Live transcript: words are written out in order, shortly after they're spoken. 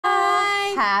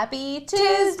Happy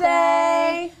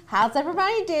Tuesday! How's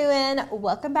everybody doing?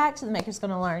 Welcome back to the Maker's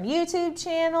Gonna Learn YouTube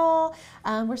channel.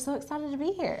 We're so excited to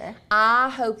be here. I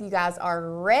hope you guys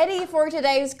are ready for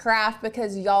today's craft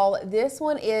because y'all, this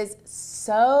one is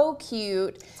so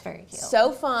cute. It's very cute.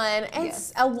 So fun. And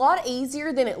it's a lot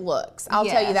easier than it looks. I'll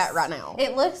tell you that right now.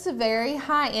 It looks very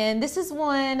high end. This is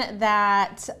one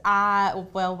that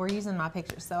we're using my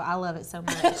pictures, so I love it so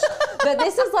much. But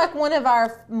this is like one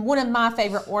of my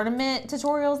favorite ornament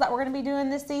tutorials that we're gonna be doing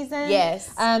this season.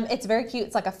 Yes. It's very cute.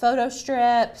 It's like a photo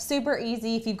strip, super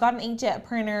easy. If you've got an inkjet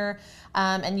printer,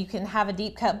 and you can have a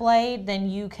deep cut blade, then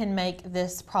you can make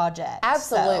this project.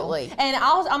 Absolutely. So, and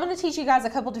I'm going to teach you guys a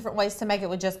couple different ways to make it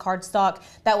with just cardstock.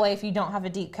 That way, if you don't have a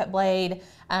deep cut blade,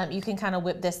 you can kind of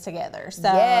whip this together. So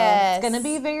it's going to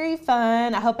be very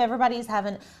fun. I hope everybody's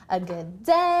having a good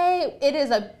day. It is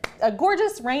a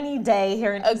gorgeous rainy day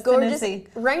here in East Tennessee.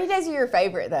 Rainy days are your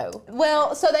favorite though.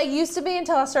 Well, so they used to be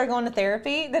until I started going to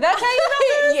therapy. Did I tell you about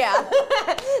this?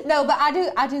 Yeah. No, but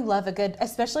I do love a good,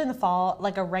 especially in the fall,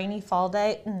 like a rainy fall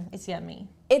day. It's yummy.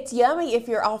 It's yummy if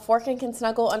you're off work and can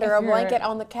snuggle under a blanket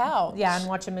on the couch. Yeah, and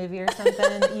watch a movie or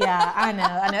something. Yeah, I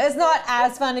know. It's not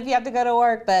as fun if you have to go to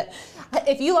work, but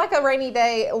if you like a rainy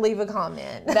day, leave a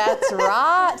comment. That's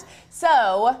right.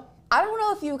 So, I don't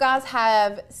know if you guys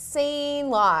have seen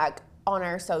like on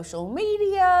our social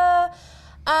media,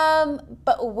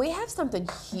 but we have something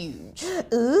huge.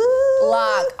 Ooh.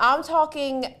 Like, I'm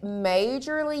talking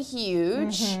majorly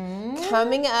huge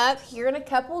coming up here in a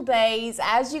couple days.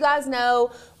 As you guys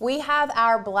know, we have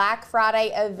our Black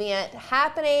Friday event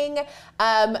happening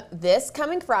this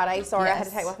coming Friday. Sorry, I had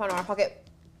to take my phone out of my pocket.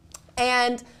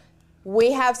 And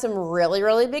we have some really,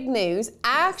 really big news.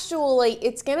 Actually,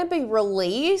 it's going to be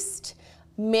released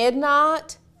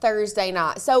midnight Thursday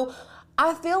night. So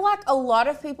I feel like a lot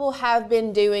of people have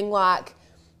been doing like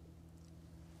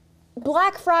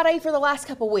Black Friday for the last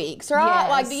couple weeks, right? Yes.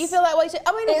 Like, do you feel that way too?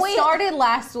 I mean, it started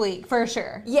last week for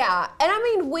sure. Yeah, and I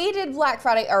mean, we did Black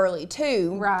Friday early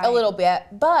too, right, a little bit,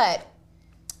 but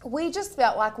we just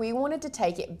felt like we wanted to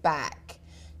take it back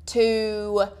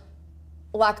to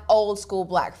like old school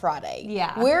Black Friday.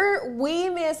 Yeah. We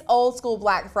miss old school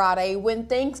Black Friday when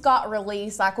things got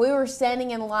released. Like we were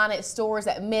standing in line at stores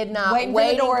at midnight waiting for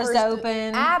the doors to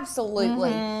open.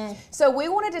 Absolutely. So we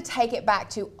wanted to take it back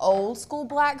to old school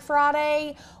Black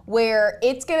Friday where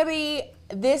it's going to be,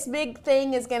 this big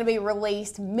thing is going to be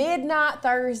released midnight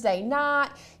Thursday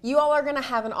night. You all are going to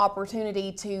have an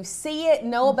opportunity to see it,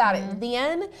 know about it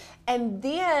then, and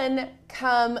then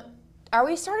come. Are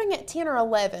we starting at 10 or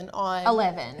 11 on?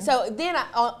 11. So then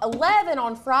 11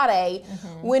 on Friday,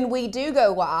 when we do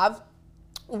go live,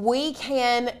 we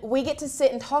get to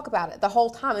sit and talk about it the whole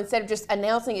time instead of just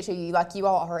announcing it to you like you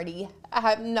all already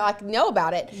know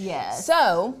about it. Yes.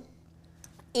 So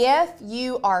if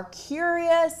you are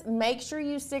curious, make sure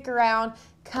you stick around.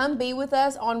 Come be with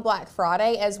us on Black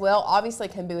Friday as well. Obviously,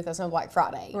 come be with us on Black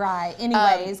Friday. Right.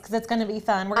 Anyways, because it's going to be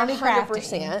fun. We're going to be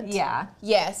crafting. 100%. Yeah.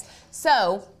 Yes.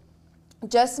 So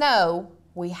just know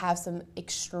we have some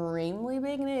extremely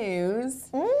big news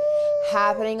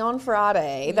happening on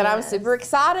Friday that I'm super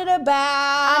excited about.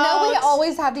 I know we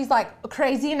always have these like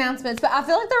crazy announcements, but I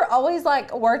feel like they're always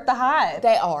like worth the hype.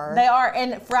 They are. They are.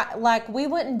 And like we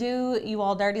wouldn't do you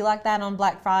all dirty like that on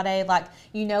Black Friday. Like,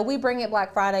 you know, we bring it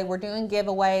Black Friday. We're doing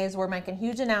giveaways. We're making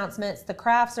huge announcements. The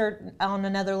crafts are on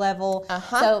another level.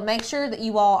 So make sure that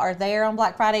you all are there on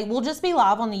Black Friday. We'll just be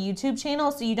live on the YouTube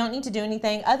channel, so you don't need to do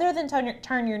anything other than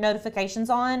turn your notifications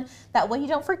on. That way you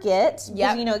don't forget.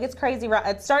 Yeah. You know, it gets crazy. Right?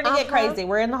 It's starting to get crazy.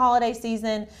 We're in the holiday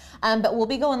season, but we'll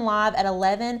be going live at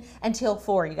 11 until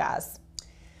 4, you guys.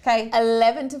 Okay.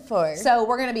 11 to 4. So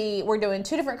we're doing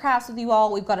 2 different crafts with you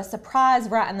all. We've got a surprise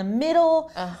right in the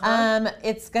middle.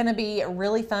 It's gonna be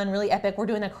really fun, really epic. We're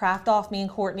doing a craft off. Me and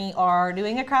Courtney are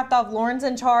doing a craft off. Lauren's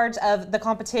in charge of the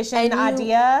competition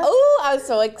idea. Oh, I'm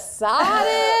so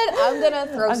excited. I'm gonna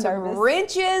throw some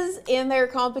wrenches in their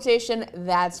competition,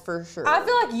 that's for sure. I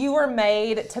feel like you were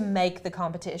made to make the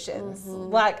competitions.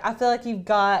 Like, I feel like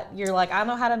you're like, I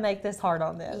know how to make this hard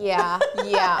on this. Yeah,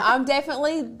 yeah.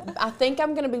 I think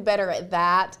I'm gonna be better at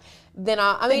that than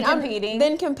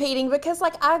competing because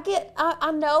like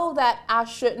I know that I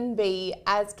shouldn't be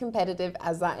as competitive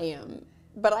as I am,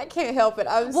 but I can't help it.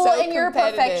 I'm so competitive. You're a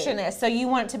perfectionist, so you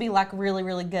want it to be like really,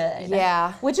 really good.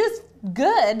 Yeah. Which is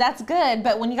good, that's good,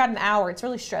 but when you got an hour, it's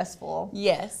really stressful.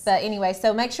 Yes. But anyway,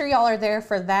 so make sure y'all are there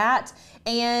for that.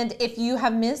 And if you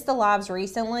have missed the lives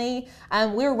recently,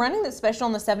 we were running the special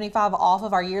on the 75 off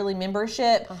of our yearly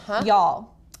membership.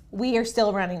 Y'all, we are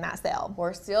still running that sale.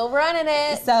 We're still running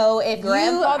it. So if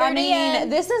Grandfathered in.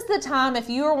 this is the time if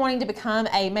you are wanting to become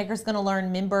a Maker's Gonna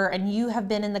Learn member and you have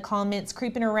been in the comments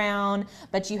creeping around,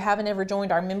 but you haven't ever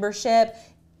joined our membership,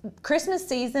 Christmas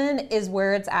season is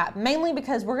where it's at, mainly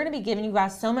because we're going to be giving you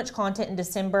guys so much content in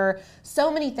December,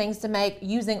 so many things to make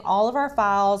using all of our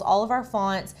files, all of our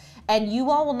fonts, and you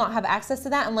all will not have access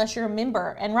to that unless you're a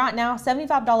member. And right now,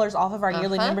 $75 off of our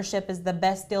yearly membership is the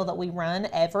best deal that we run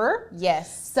ever.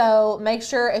 Yes. So make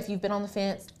sure if you've been on the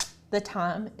fence, the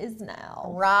time is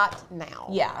now. Right now.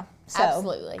 Yeah. So,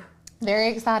 absolutely. Very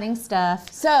exciting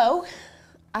stuff. So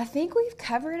I think we've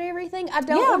covered everything. I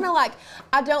don't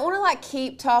want to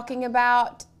keep talking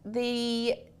about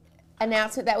the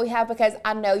announcement that we have because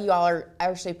I know you all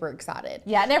are super excited.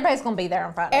 Yeah, and everybody's going to be there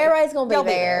on Friday. Everybody's going to be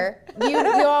there.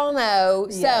 You all know.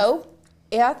 Yes. So,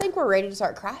 yeah, I think we're ready to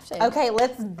start crafting. Okay,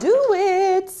 let's do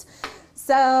it.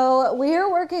 So we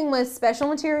are working with special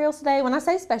materials today. When I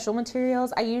say special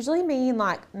materials, I usually mean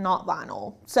like not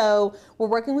vinyl. So we're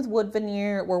working with wood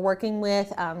veneer. We're working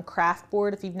with craft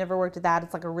board. If you've never worked with that,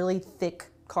 it's like a really thick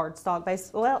cardstock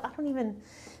base. Well,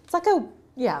 it's like a,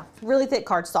 really thick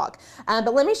cardstock.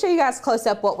 But let me show you guys close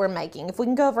up what we're making. If we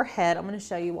can go overhead, I'm going to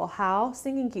show you, how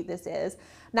stinking cute this is.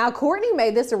 Now, Courtney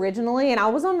made this originally and I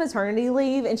was on maternity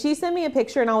leave and she sent me a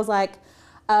picture and I was like,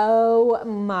 oh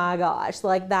my gosh,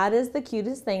 like that is the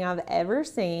cutest thing I've ever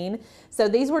seen. So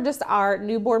these were just our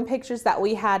newborn pictures that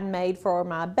we had made for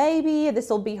my baby. This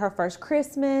will be her first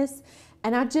Christmas.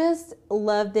 And I just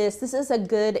love this. This is a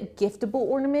good giftable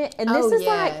ornament. And this is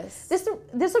like,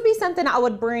 this would be something I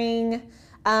would bring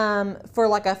for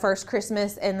like a first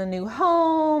Christmas in the new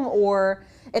home, or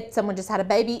if someone just had a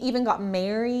baby, even got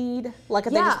married. Like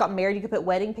if they just got married, you could put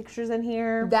wedding pictures in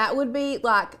here. That would be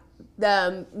like,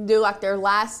 do like their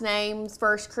last names,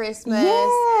 first Christmas,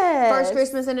 first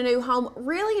Christmas in a new home.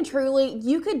 Really and truly,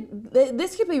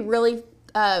 this could be really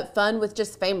fun with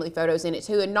just family photos in it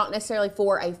too, and not necessarily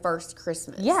for a first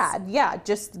Christmas. Yeah,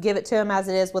 just give it to them as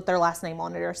it is with their last name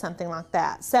on it or something like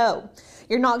that. So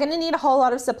you're not going to need a whole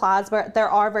lot of supplies, but there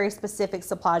are very specific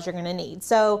supplies you're going to need.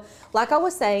 So like I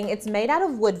was saying, it's made out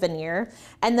of wood veneer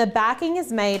and the backing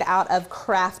is made out of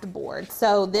craft board.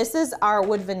 So this is our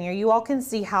wood veneer. You all can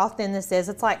see how thin this is.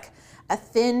 It's like a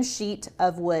thin sheet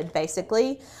of wood,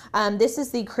 basically. This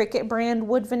is the Cricut brand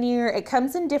wood veneer. It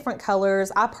comes in different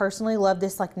colors. I personally love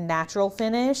this like natural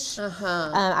finish.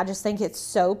 I just think it's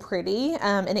so pretty,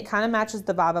 and it kind of matches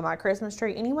the vibe of my Christmas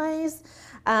tree anyways.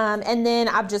 And then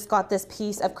I've just got this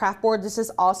piece of craft board. This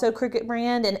is also Cricut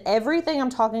brand, and everything I'm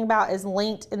talking about is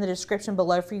linked in the description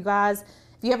below for you guys.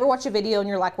 If you ever watch a video and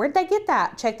you're like, where'd they get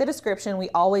that? Check the description. We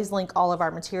always link all of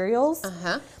our materials.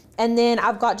 And then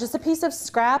I've got just a piece of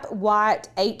scrap white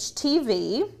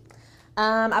HTV.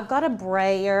 I've got a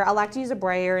brayer. I like to use a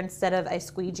brayer instead of a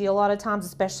squeegee a lot of times,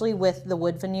 especially with the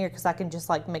wood veneer, because I can just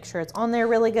like make sure it's on there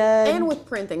really good. And with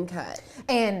print and cut.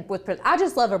 And with print. I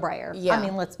just love a brayer. Yeah. I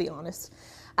mean, let's be honest.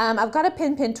 I've got a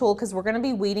pen tool because we're going to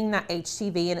be weeding that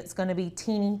HTV and it's going to be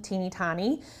teeny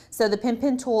tiny. So the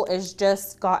pen tool is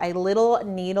just got a little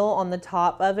needle on the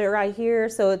top of it right here.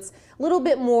 So it's a little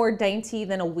bit more dainty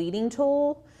than a weeding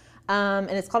tool. And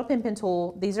it's called a pen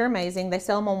tool. These are amazing. They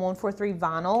sell them on 143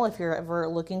 vinyl if you're ever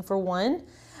looking for one.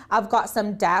 I've got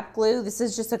some DAP glue. This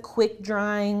is just a quick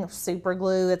drying super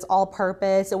glue. It's all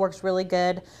purpose. It works really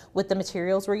good with the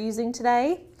materials we're using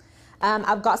today.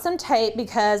 I've got some tape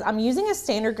because I'm using a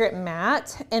standard grip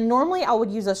mat, and normally I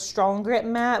would use a strong grip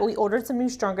mat. We ordered some new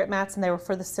strong grip mats and they were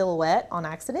for the silhouette on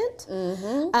accident.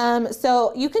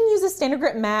 So you can use a standard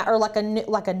grip mat, or like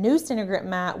a new standard grip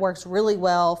mat works really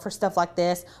well for stuff like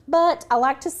this, but I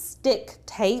like to stick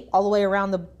tape all the way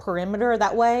around the perimeter.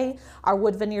 That way our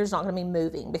wood veneer is not going to be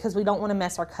moving because we don't want to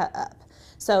mess our cut up.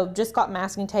 So just got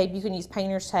masking tape. You can use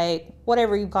painter's tape,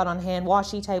 whatever you've got on hand.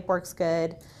 Washi tape works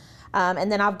good.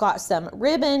 And then I've got some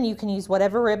ribbon. You can use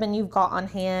whatever ribbon you've got on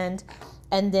hand,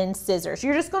 and then scissors.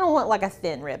 You're just going to want like a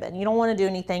thin ribbon. You don't want to do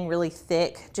anything really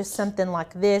thick, just something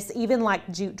like this. Even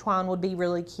like jute twine would be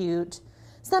really cute,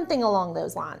 something along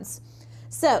those lines.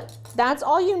 So that's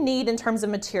all you need in terms of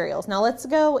materials. Now let's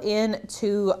go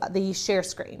into the share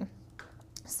screen.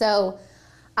 So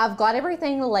I've got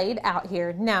everything laid out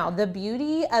here. Now, the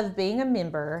beauty of being a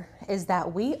member is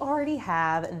that we already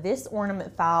have this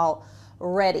ornament file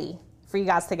ready for you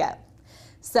guys to go.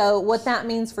 So what that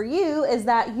means for you is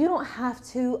that you don't have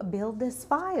to build this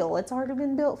file. It's already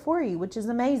been built for you, which is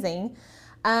amazing.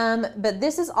 But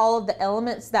this is all of the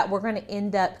elements that we're going to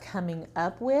end up coming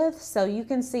up with. So you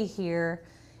can see here,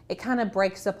 it kind of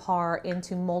breaks apart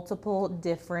into multiple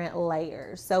different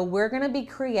layers. So we're going to be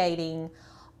creating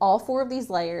all 4 of these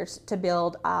layers to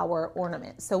build our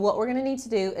ornament. So what we're gonna need to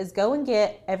do is go and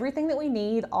get everything that we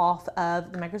need off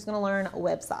of the Makers Gonna Learn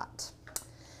website.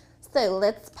 So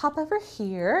let's pop over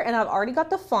here, and I've already got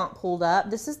the font pulled up.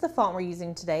 This is the font we're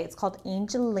using today. It's called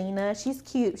Angelina. She's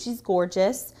cute, she's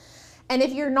gorgeous. And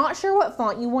if you're not sure what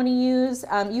font you wanna use,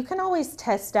 you can always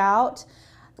test out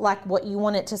like what you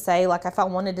want it to say. Like if I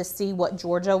wanted to see what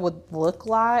Georgia would look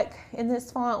like in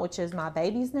this font, which is my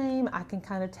baby's name, I can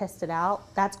kind of test it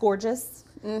out. That's gorgeous.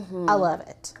 I love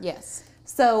it. Yes.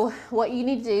 So what you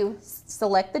need to do,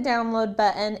 select the download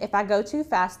button. If I go too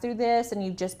fast through this and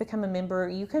you've just become a member,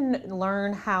 you can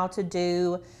learn how to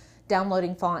do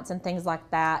downloading fonts and things like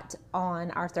that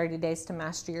on our 30 Days to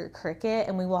Master Your Cricut,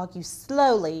 and we walk you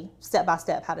slowly, step by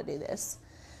step, how to do this.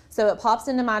 So it pops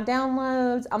into my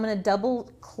downloads. I'm gonna double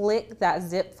click that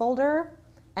zip folder,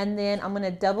 and then I'm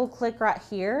gonna double click right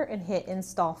here and hit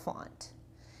install font.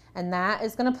 And that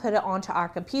is gonna put it onto our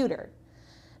computer.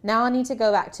 Now I need to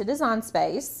go back to Design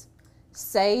Space,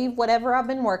 save whatever I've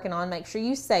been working on, make sure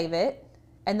you save it,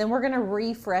 and then we're gonna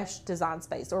refresh Design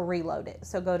Space or reload it.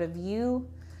 So go to View,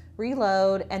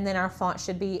 Reload, and then our font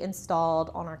should be installed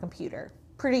on our computer.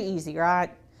 Pretty easy, right?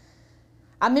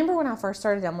 I remember when I first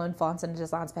started downloading fonts into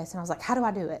Design Space, and I was like, how do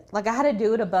I do it? Like I had to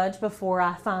do it a bunch before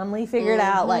I finally figured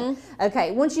out, like,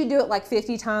 okay, once you do it like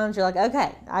 50 times, you're like,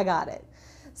 okay, I got it.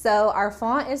 So our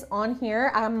font is on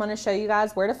here. I'm gonna show you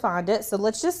guys where to find it. So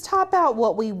let's just type out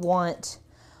what we want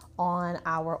on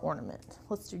our ornament.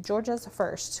 Let's do Georgia's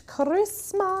first.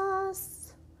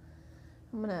 Christmas.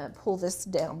 I'm gonna pull this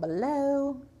down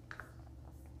below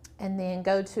and then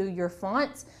go to your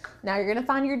fonts. Now you're gonna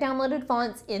find your downloaded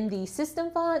fonts in the system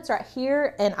fonts right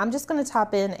here. And I'm just gonna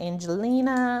type in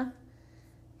Angelina,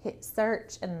 hit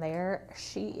search, and there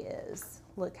she is.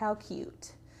 Look how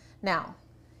cute. Now,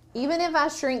 even if I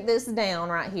shrink this down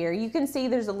right here, you can see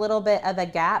there's a little bit of a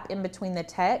gap in between the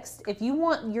text. If you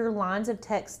want your lines of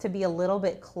text to be a little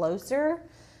bit closer,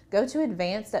 go to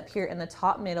Advanced up here in the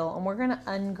top middle, and we're gonna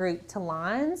ungroup to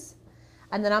lines.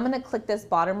 And then I'm gonna click this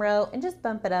bottom row and just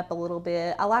bump it up a little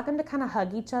bit. I like them to kind of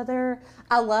hug each other.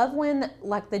 I love when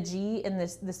like the G in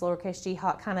this lowercase g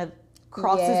kind of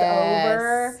crosses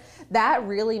over. That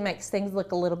really makes things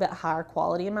look a little bit higher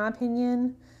quality in my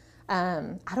opinion.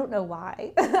 I don't know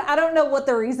why. I don't know what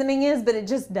the reasoning is, but it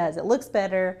just does. It looks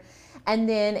better. And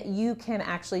then you can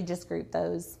actually just group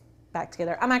those back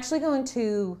together. I'm actually going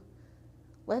to,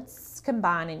 let's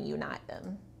combine and unite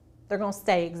them. They're gonna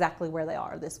stay exactly where they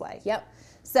are this way. Yep.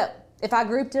 So if I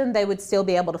grouped them, they would still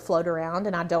be able to float around,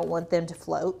 and I don't want them to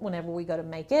float whenever we go to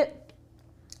make it.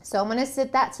 So I'm gonna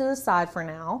sit that to the side for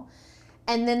now.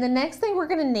 And then the next thing we're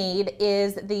gonna need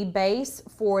is the base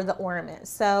for the ornament.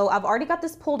 So I've already got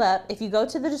this pulled up. If you go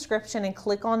to the description and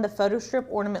click on the photo strip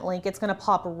ornament link, it's gonna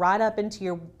pop right up into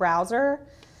your browser.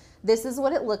 This is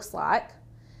what it looks like.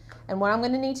 And what I'm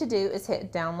gonna need to do is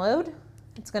hit download.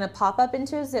 It's gonna pop up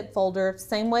into a zip folder,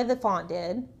 same way the font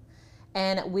did.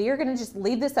 And we are gonna just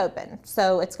leave this open.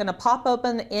 So it's gonna pop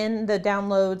open in the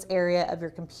downloads area of your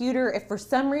computer. If for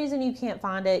some reason you can't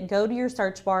find it, go to your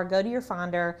search bar, go to your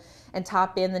finder, and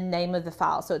type in the name of the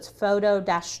file. So it's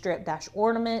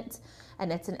photo-strip-ornament,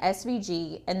 and it's an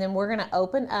SVG. And then we're gonna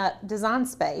open up Design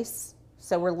Space.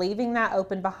 So we're leaving that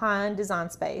open behind Design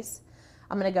Space.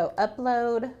 I'm gonna go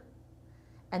upload,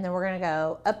 and then we're gonna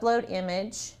go upload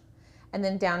image. And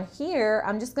then down here,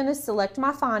 I'm just gonna select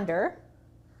my finder,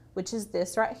 which is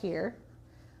this right here.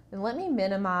 And let me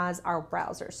minimize our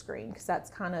browser screen because that's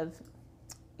kind of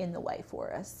in the way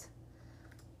for us.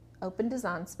 Open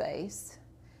Design Space.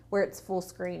 Where it's full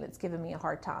screen, it's giving me a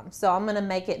hard time. So I'm gonna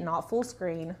make it not full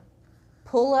screen.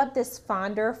 Pull up this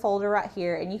Finder folder right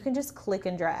here, and you can just click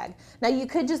and drag. Now you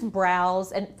could just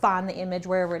browse and find the image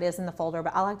wherever it is in the folder,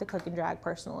 but I like to click and drag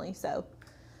personally. So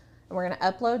and we're gonna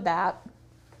upload that.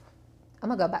 I'm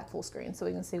gonna go back full screen so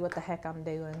we can see what the heck I'm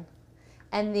doing.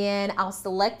 And then I'll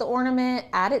select the ornament,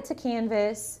 add it to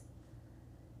Canvas,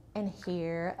 and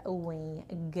here we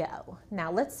go. Now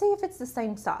let's see if it's the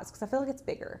same size, because I feel like it's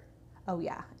bigger. Oh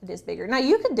yeah, it is bigger. Now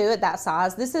you could do it that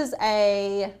size. This is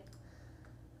a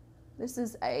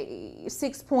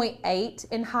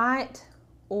 6.8 in height,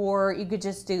 or you could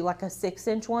just do like a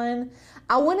 6-inch one.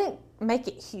 I wouldn't make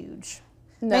it huge.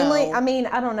 No. Mainly, I mean,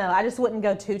 I don't know. I just wouldn't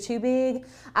go too big.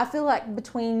 I feel like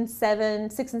between 6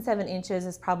 and 7 inches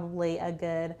is probably a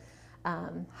good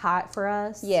height for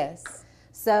us. Yes.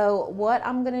 So what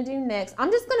I'm gonna do next,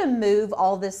 I'm just gonna move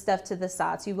all this stuff to the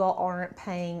side so you all aren't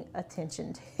paying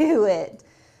attention to it.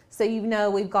 So you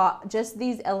know we've got just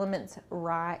these elements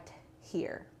right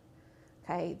here.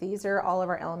 Okay, these are all of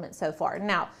our elements so far.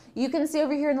 Now, you can see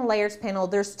over here in the layers panel,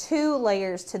 there's 2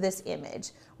 layers to this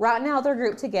image. Right now they're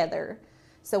grouped together.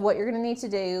 So what you're gonna need to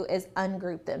do is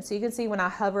ungroup them. So you can see when I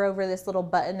hover over this little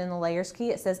button in the layers key,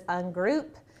 it says ungroup.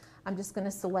 I'm just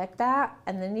gonna select that,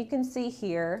 and then you can see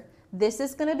here, this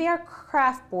is gonna be our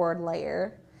craft board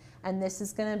layer, and this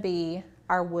is gonna be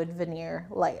our wood veneer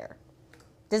layer.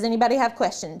 Does anybody have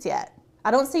questions yet?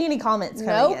 I don't see any comments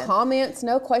coming in. No comments,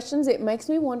 no questions. It makes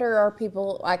me wonder, are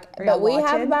people like, but we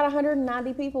have about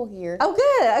 190 people here. Oh,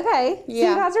 good, okay. Yeah. So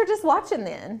you guys are just watching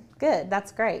then. Good,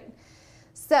 that's great.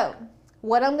 So,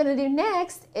 what I'm gonna do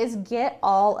next is get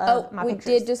all of my pictures.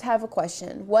 We did just have a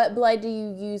question. What blade do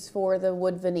you use for the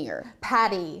wood veneer?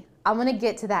 Patty, I'm gonna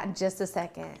get to that in just a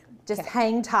second. Just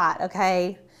hang tight,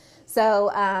 okay? So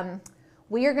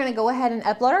we are gonna go ahead and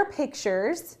upload our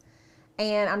pictures,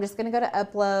 and I'm just gonna go to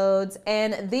uploads,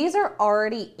 and these are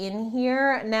already in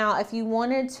here. Now, if you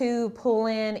wanted to pull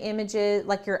in images,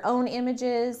 like your own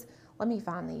images, let me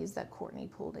find these that Courtney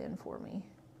pulled in for me.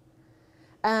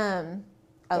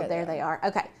 Oh, there they are.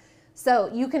 Okay. So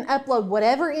you can upload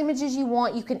whatever images you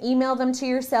want. You can email them to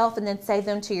yourself and then save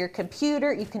them to your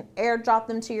computer. You can airdrop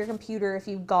them to your computer if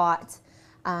you've got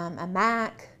a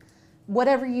Mac.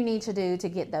 Whatever you need to do to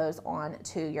get those on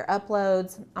to your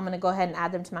uploads. I'm going to go ahead and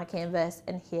add them to my canvas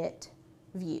and hit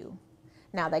view.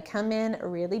 Now they come in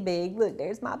really big. Look,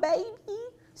 there's my baby.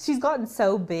 She's gotten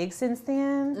so big since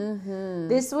then.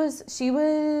 She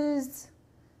was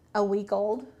a week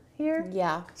old. Here.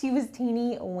 Yeah. She was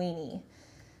teeny weeny.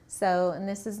 So, and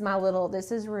this is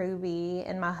this is Ruby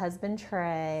and my husband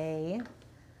Trey.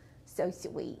 So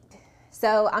sweet.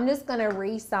 So I'm just gonna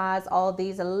resize all of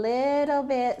these a little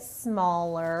bit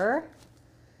smaller.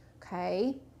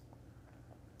 Okay.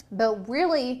 But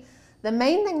really, the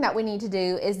main thing that we need to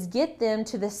do is get them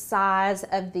to the size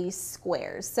of these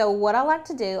squares. So what I like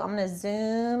to do, I'm gonna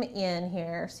zoom in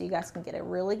here so you guys can get a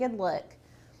really good look.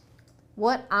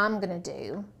 What I'm gonna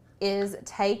do is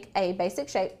take a basic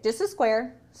shape, just a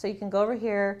square. So you can go over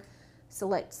here,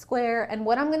 select square. And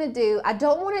what I'm gonna do, I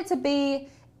don't want it to be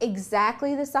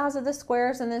exactly the size of the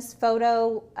squares in this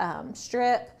photo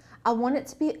strip. I want it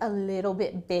to be a little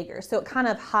bit bigger. So it kind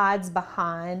of hides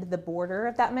behind the border,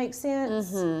 if that makes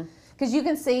sense. Because you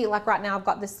can see, like right now I've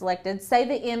got this selected. Say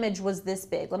the image was this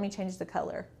big. Let me change the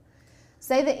color.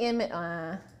 Say the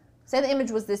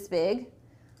image was this big.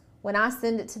 When I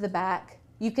send it to the back,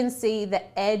 you can see the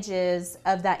edges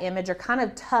of that image are kind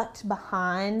of tucked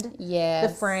behind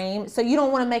the frame. So you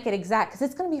don't want to make it exact because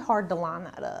it's going to be hard to line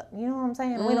that up. You know what I'm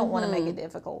saying? We don't want to make it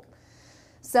difficult.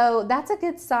 So that's a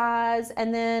good size.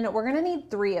 And then we're going to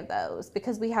need 3 of those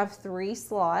because we have 3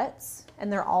 slots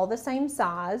and they're all the same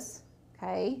size.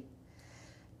 Okay.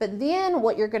 But then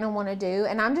what you're going to want to do,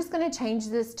 and I'm just going to change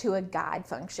this to a guide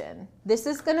function. This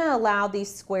is going to allow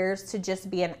these squares to just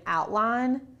be an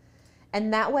outline.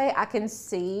 And that way I can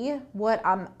see what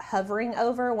I'm hovering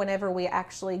over whenever we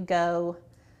actually go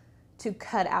to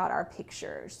cut out our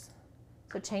pictures.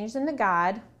 So change them to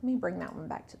guide. Let me bring that one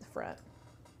back to the front.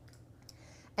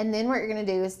 And then what you're gonna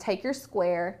do is take your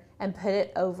square and put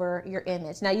it over your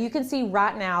image. Now you can see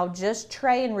right now, just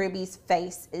Trey and Ruby's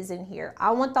face is in here.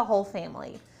 I want the whole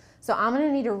family. So I'm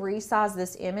gonna need to resize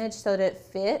this image so that it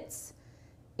fits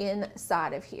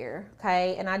inside of here,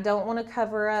 okay? And I don't wanna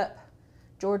cover up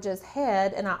Georgia's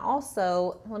head, and I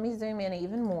also, let me zoom in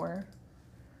even more.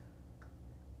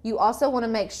 You also want to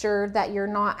make sure that you're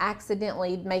not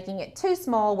accidentally making it too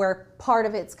small where part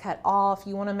of it's cut off.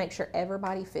 You want to make sure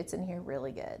everybody fits in here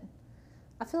really good.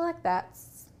 I feel like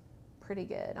that's pretty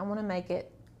good. I want to make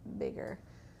it bigger.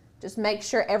 Just make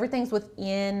sure everything's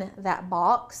within that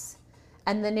box,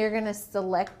 and then you're going to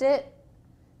select it.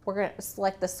 We're going to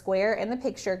select the square in the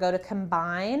picture, go to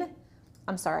combine,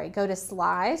 go to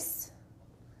slice,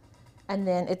 and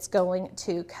then it's going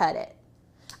to cut it.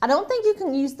 I don't think you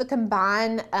can use the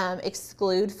combine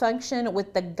exclude function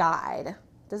with the guide.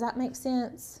 Does that make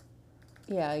sense?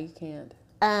 Yeah, you can't.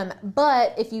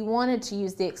 But if you wanted to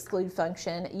use the exclude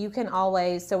function, you can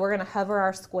always, so we're gonna hover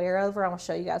our square over. I'm gonna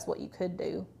show you guys what you could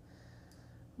do.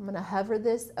 I'm gonna hover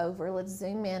this over. Let's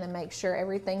zoom in and make sure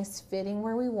everything's fitting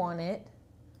where we want it.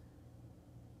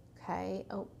 Okay,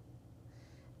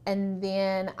 and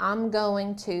then I'm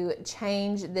going to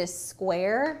change this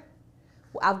square.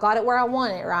 I've got it where I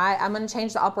want it, right? I'm going to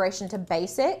change the operation to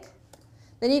basic.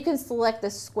 Then you can select the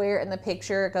square in the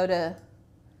picture, go to,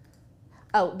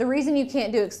 the reason you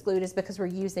can't do exclude is because we're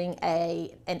using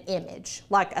an image,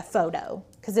 like a photo,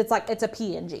 because it's a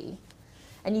PNG.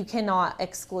 and you cannot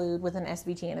exclude with an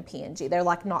SVG and a PNG. They're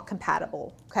like not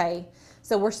compatible, okay?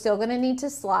 So we're still gonna need to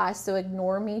slice, so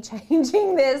ignore me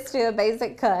changing this to a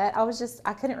basic cut.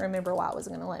 I couldn't remember why it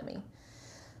wasn't gonna let me.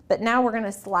 But now we're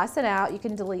gonna slice it out. You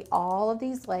can delete all of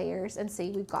these layers and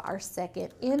see we've got our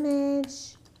second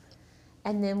image.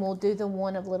 And then we'll do the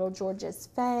one of little Georgia's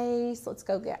face. Let's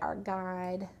go get our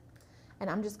guide. And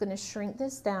I'm just gonna shrink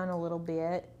this down a little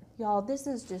bit. Y'all, this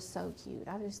is just so cute.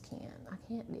 I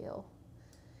can't deal.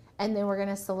 And then we're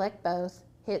gonna select both,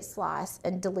 hit slice,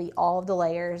 and delete all of the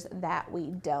layers that we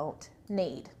don't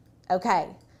need. Okay,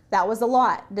 that was a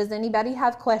lot. Does anybody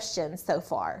have questions so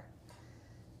far?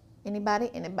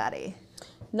 Anybody?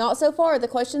 Not so far. The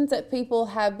questions that people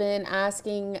have been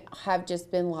asking have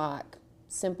just been like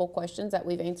simple questions that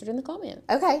we've answered in the comments.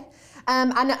 Okay.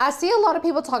 I see a lot of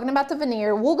people talking about the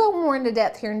veneer. We'll go more into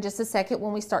depth here in just a second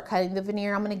when we start cutting the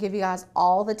veneer. I'm going to give you guys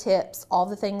all the tips, all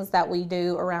the things that we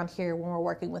do around here when we're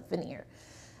working with veneer.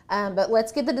 But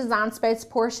let's get the design space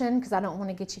portion because I don't want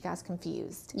to get you guys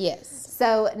confused. Yes.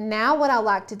 So now what I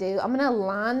like to do, I'm going to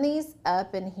line these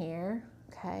up in here.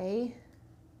 Okay.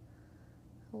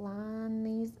 Line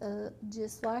these up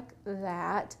just like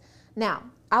that. Now,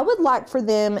 I would like for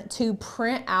them to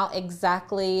print out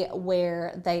exactly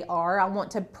where they are. I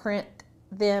want to print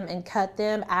them and cut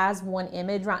them as one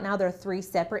image. Right now, they're 3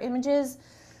 separate images.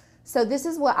 So this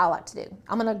is what I like to do.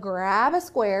 I'm gonna grab a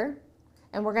square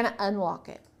and we're gonna unlock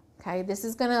it, okay? This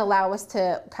is gonna allow us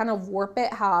to kind of warp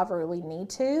it however we need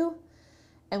to.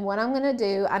 And what I'm gonna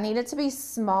do, I need it to be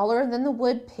smaller than the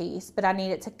wood piece, but I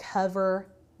need it to cover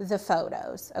the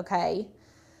photos, okay?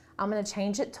 I'm gonna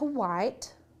change it to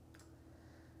white.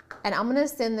 And I'm gonna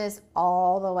send this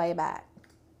all the way back.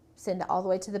 Send it all the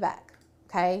way to the back,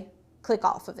 okay? Click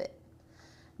off of it.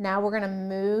 Now we're gonna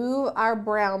move our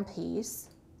brown piece,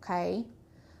 okay?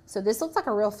 So this looks like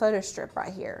a real photo strip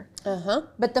right here.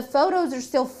 But the photos are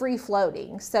still free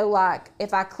floating. So like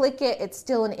if I click it, it's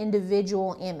still an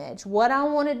individual image. What I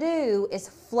wanna do is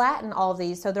flatten all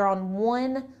these so they're on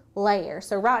one layer.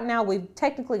 So right now we've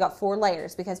technically got 4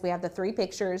 layers because we have the 3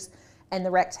 pictures and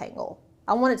the rectangle.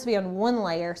 I want it to be on one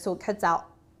layer so it cuts out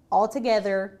all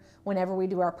together whenever we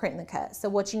do our print and the cut. So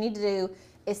what you need to do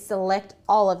is select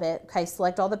all of it. Okay,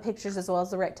 select all the pictures as well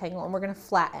as the rectangle, and we're gonna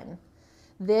flatten.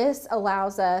 This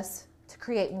allows us to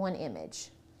create one image,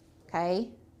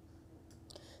 okay?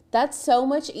 That's so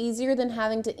much easier than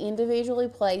having to individually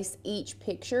place each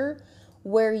picture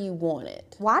where you want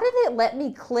it. Why did it let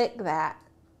me click that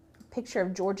picture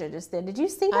of Georgia just then? Did you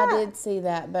see that? I did see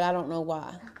that, but I don't know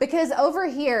why. Because over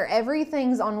here,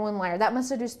 everything's on one layer. That must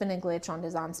have just been a glitch on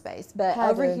Design Space. But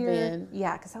over here,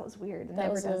 yeah, because that was weird. It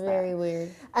that was very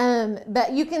weird.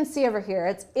 But you can see over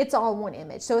here, it's all one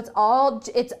image. So it's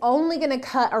only going to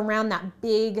cut around that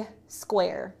big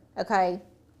square. Okay.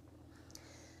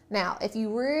 Now, if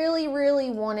you really,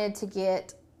 really wanted to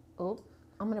get, I'm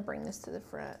going to bring this to the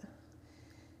front.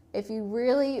 If you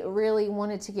really, really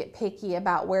wanted to get picky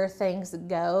about where things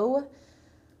go,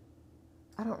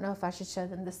 I don't know if I should show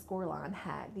them the scoreline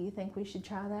hack. Do you think we should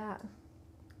try that?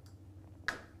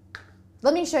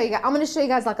 Let me show you guys. I'm going to show you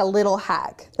guys like a little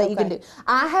hack that you can do.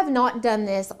 I have not done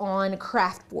this on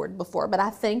craft board before, but I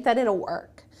think that it'll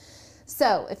work.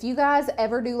 So if you guys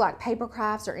ever do like paper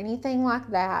crafts or anything like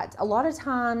that, a lot of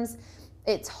times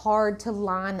it's hard to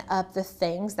line up the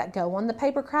things that go on the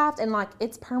paper craft, and like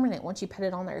it's permanent once you put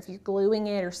it on there. If you're gluing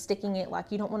it or sticking it,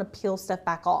 like you don't want to peel stuff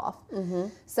back off.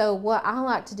 So what I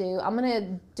like to do, I'm going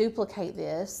to duplicate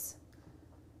this.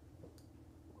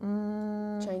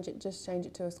 Just change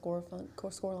it to a score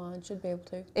line. Should be able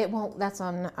to. It won't.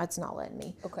 It's not letting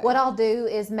me. Okay. What I'll do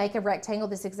is make a rectangle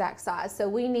this exact size. So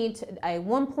we need a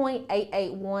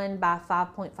 1.881 by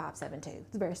 5.572.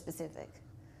 It's very specific.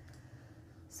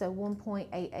 So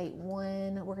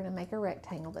 1.881. We're going to make a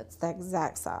rectangle that's the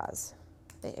exact size.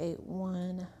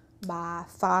 881 by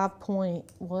 5 point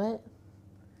what?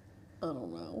 I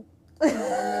don't know. I don't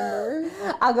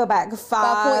remember. I'll go back.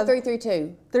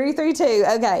 5.332. 332.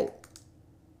 Okay.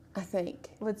 I think.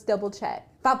 Let's double check.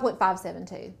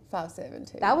 5.572.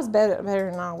 572. That was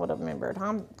better than I would have remembered.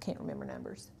 I can't remember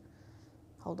numbers.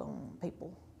 Hold on,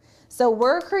 people. So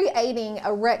we're creating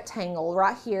a rectangle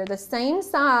right here, the same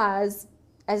size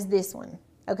as this one,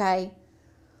 okay?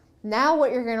 Now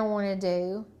what you're gonna wanna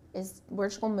do is we're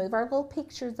just gonna move our little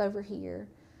pictures over here.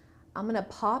 I'm gonna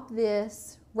pop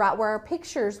this right where our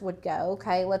pictures would go,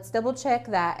 okay? Let's double check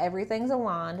that everything's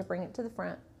aligned to bring it to the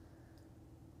front.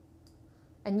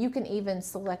 And you can even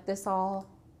select this all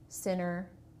center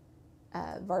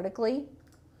vertically,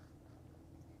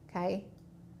 okay?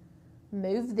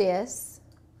 Move this.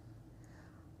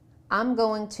 I'm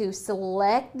going to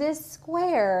select this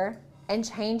square and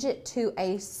change it to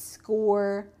a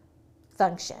score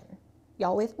function.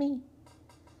 Y'all with me?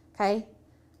 Okay.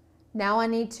 Now I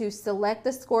need to select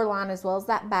the score line as well as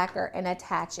that backer and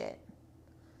attach it.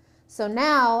 So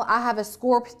now I have a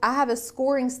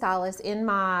scoring stylus in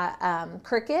my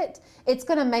Cricut. It's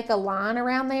gonna make a line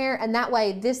around there, and that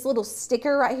way this little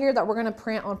sticker right here that we're gonna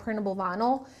print on printable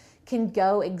vinyl can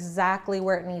go exactly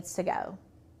where it needs to go.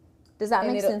 Does that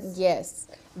make sense? Yes.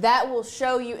 That will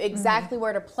show you exactly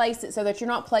where to place it so that you're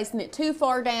not placing it too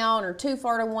far down or too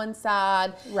far to one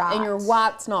side. Right. And your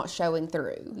white's not showing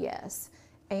through. Yes.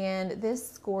 And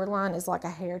this score line is like a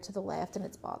hair to the left and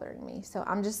it's bothering me. So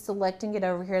I'm just selecting it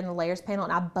over here in the layers panel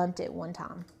and I bumped it one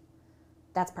time.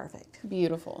 That's perfect.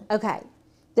 Beautiful. Okay.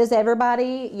 Does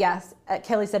everybody, yes,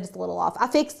 Kelly said it's a little off. I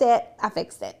fixed it.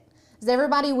 Is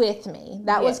everybody with me?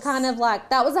 That was kind of like,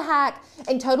 that was a hack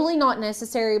and totally not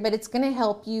necessary, but it's going to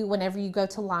help you whenever you go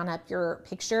to line up your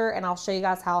picture. And I'll show you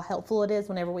guys how helpful it is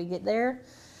whenever we get there.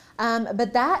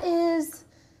 But that is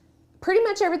pretty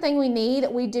much everything we need.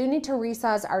 We do need to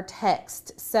resize our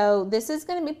text. So this is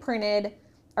going to be printed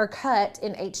or cut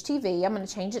in HTV. I'm going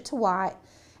to change it to white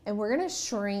and we're going to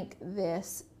shrink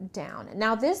this down.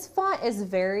 Now this font is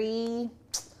very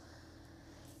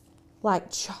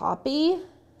like choppy.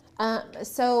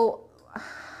 So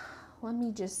let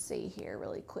me just see here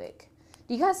really quick.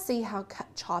 Do you guys see how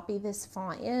choppy this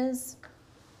font is?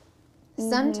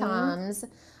 Sometimes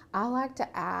I like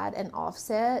to add an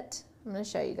offset. I'm going to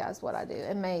show you guys what I do.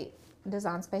 It may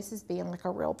Design Space is being like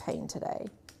a real pain today.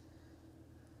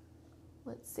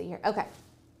 Let's see here. Okay.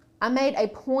 I made a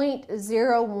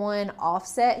 0.01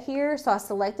 offset here. So I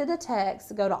selected the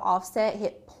text, go to offset,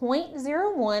 hit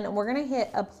 0.01, and we're going to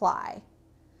hit apply.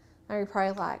 Now you're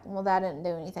probably like, well, that didn't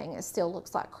do anything. It still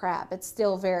looks like crap. It's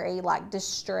still very like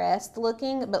distressed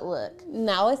looking, but look.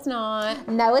 No, it's not.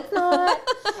 No, it's not.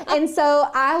 And so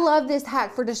I love this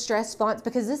hack for distressed fonts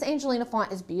because this Angelina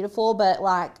font is beautiful, but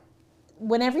like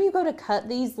whenever you go to cut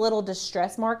these little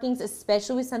distress markings,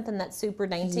 especially with something that's super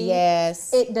dainty,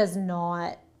 yes, it does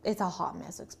not. It's a hot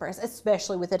mess express,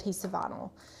 especially with adhesive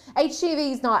vinyl.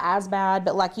 HTV is not as bad,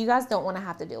 but like you guys don't want to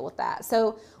have to deal with that.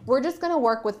 So we're just going to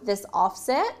work with this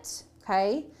offset.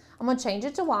 Okay. I'm going to change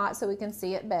it to white so we can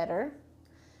see it better.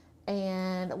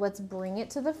 And let's bring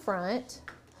it to the front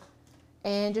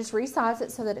and just resize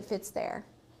it so that it fits there.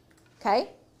 Okay.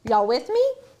 Y'all with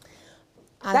me?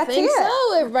 I think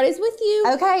so. Everybody's with you.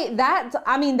 Okay.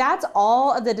 That's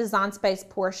all of the Design Space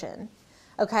portion.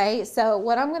 Okay, so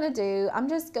what I'm going to do, I'm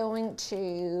just going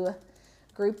to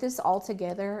group this all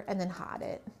together and then hide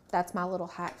it. That's my little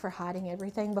hack for hiding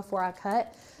everything before I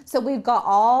cut. So we've got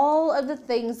all of the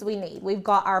things we need. We've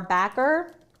got our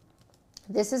backer.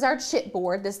 This is our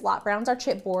chipboard. This light brown is our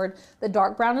chipboard. The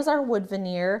dark brown is our wood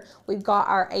veneer. We've got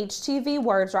our HTV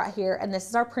words right here, and this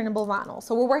is our printable vinyl.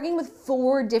 So we're working with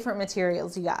 4 different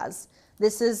materials, you guys.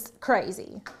 This is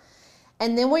crazy.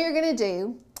 And then what you're going to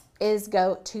do is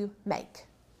go to make.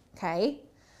 Okay.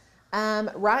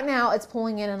 Right now it's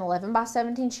pulling in an 11 by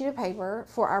 17 sheet of paper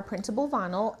for our printable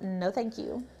vinyl. No, thank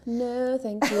you. No,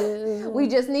 thank you. We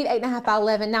just need 8.5 by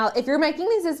 11. Now, if you're making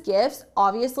these as gifts,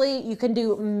 obviously you can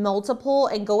do multiple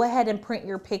and go ahead and print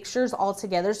your pictures all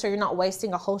together. So you're not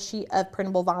wasting a whole sheet of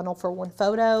printable vinyl for one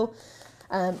photo.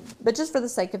 But just for the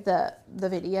sake of the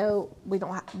video,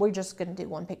 we're just going to do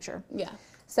one picture. Yeah.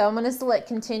 So I'm going to select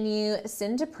continue,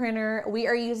 send to printer. We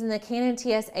are using the Canon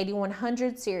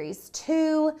TS8100 Series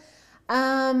 2.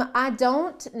 I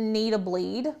don't need a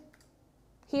bleed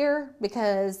here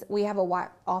because we have a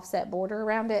white offset border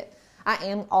around it. I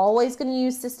am always going to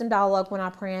use System Dialog when I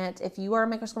print. If you are a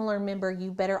Maker's Gonna Learn member, you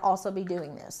better also be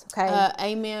doing this, okay?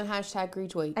 Amen, hashtag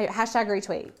retweet. Hashtag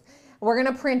retweet. We're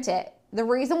going to print it. The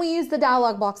reason we use the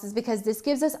dialog box is because this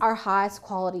gives us our highest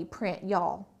quality print,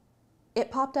 y'all.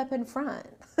 It popped up in front.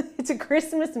 It's a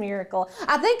Christmas miracle.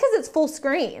 I think because it's full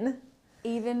screen.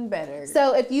 Even better.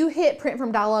 So if you hit print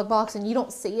from dialog box and you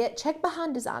don't see it, check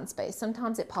behind Design Space.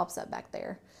 Sometimes it pops up back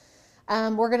there.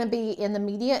 We're going to be in the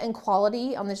media and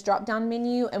quality on this drop down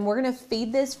menu, and we're going to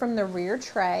feed this from the rear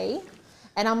tray.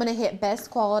 And I'm going to hit best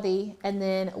quality, and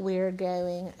then we're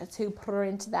going to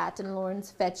print that, and Lauren's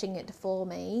fetching it for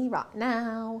me right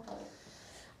now.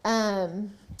 And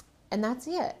that's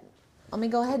it. Let me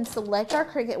go ahead and select our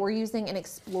Cricut. We're using an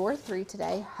Explorer 3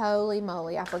 today. Holy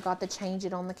moly, I forgot to change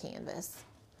it on the canvas.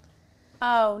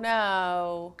 Oh,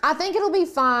 no. I think it'll be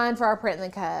fine for our print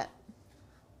and cut.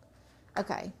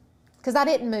 Okay, because I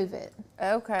didn't move it.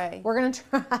 Okay. We're going to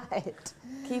try it.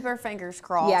 Keep our fingers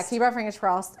crossed. Yeah, keep our fingers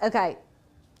crossed. Okay,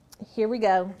 here we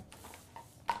go.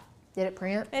 Did it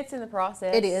print? It's in the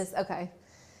process. It is, okay.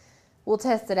 We'll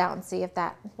test it out and see if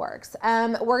that works.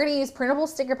 We're going to use printable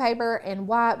sticker paper and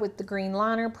white with the green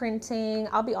liner printing.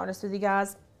 I'll be honest with you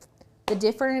guys. The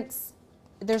difference,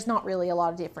 there's not really a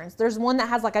lot of difference. There's one that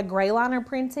has like a gray liner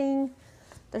printing.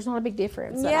 There's not a big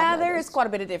difference. Yeah, there is quite a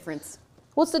bit of difference.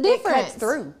 What's the difference? It cuts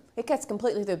through. It cuts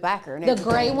completely through the backer. And the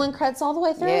gray one cuts all the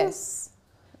way through? Yes.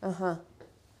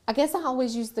 I guess I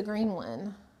always use the green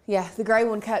one. Yeah, the gray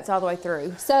one cuts all the way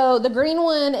through. So the green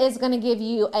one is going to give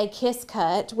you a kiss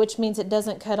cut, which means it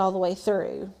doesn't cut all the way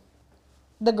through.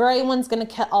 The gray one's going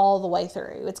to cut all the way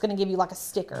through. It's going to give you like a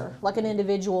sticker, like an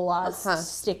individualized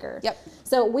sticker. Yep.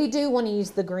 So we do want to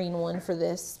use the green one for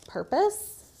this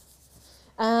purpose.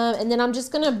 And then I'm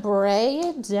just going to bray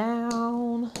it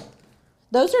down.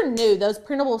 Those are new. Those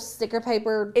printable sticker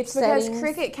paper It's settings.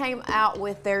 because Cricut came out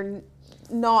with their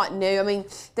not new. I mean,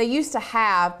 they used to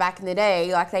have back in the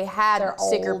day, like they had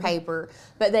sticker paper,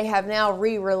 but they have now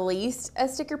re-released a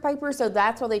sticker paper, so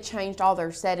that's why they changed all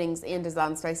their settings in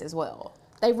Design Space as well.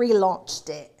 They relaunched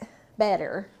it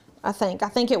better, I think. I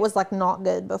think it was like not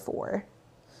good before.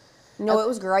 No, it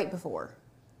was great before.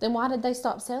 Then why did they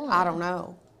stop selling it? I don't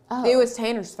know. Oh. It was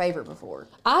Tanner's favorite before.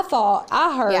 I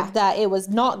heard that it was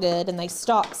not good and they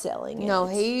stopped selling it. No,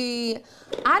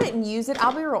 I didn't use it.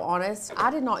 I'll be real honest.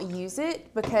 I did not use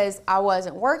it because I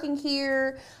wasn't working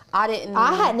here. I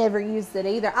had never used it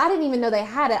either. I didn't even know they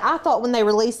had it. I thought when they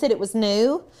released it, it was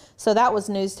new. So that was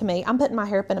news to me. I'm putting my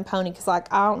hair up in a pony because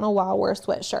like, I don't know why I wear a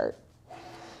sweatshirt.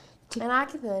 And I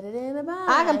can put it in a bun.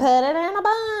 I can put it in a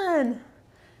bun.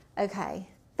 Okay.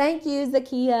 Thank you,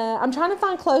 Zakia. I'm trying to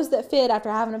find clothes that fit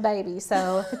after having a baby,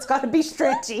 so it's got to be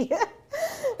stretchy.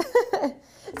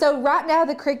 So right now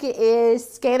the Cricut is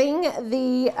scanning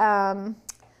the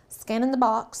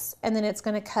box, and then it's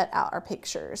going to cut out our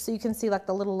pictures. So you can see like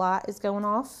the little light is going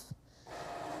off,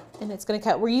 and it's going to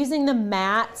cut. We're using the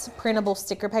matte printable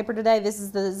sticker paper today. This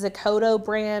is the Zakoto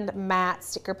brand matte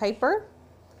sticker paper.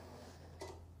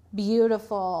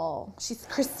 Beautiful. She's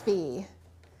crispy.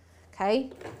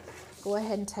 Okay. Go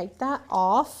ahead and take that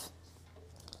off.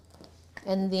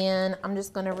 And then I'm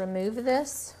just going to remove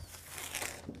this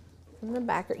from the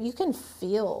backer. You can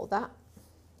feel that.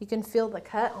 You can feel the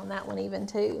cut on that one even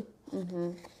too.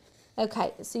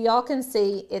 Okay, so y'all can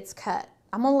see it's cut.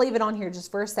 I'm going to leave it on here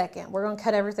just for a second. We're going to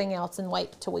cut everything else and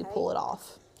wait till we pull it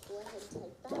off.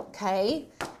 Okay,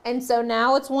 and so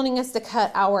now it's wanting us to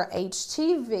cut our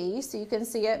HTV. So you can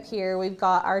see up here, we've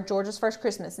got our George's First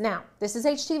Christmas. Now, this is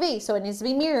HTV, so it needs to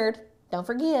be mirrored. Don't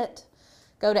forget,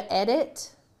 go to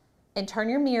Edit and turn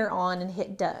your mirror on and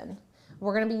hit Done.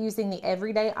 We're going to be using the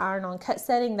Everyday Iron-On Cut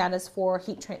setting. That is for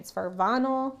heat transfer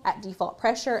vinyl at default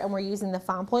pressure, and we're using the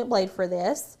fine point blade for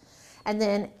this. And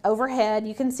then overhead,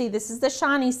 you can see this is the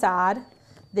shiny side.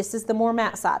 This is the more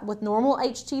matte side. With normal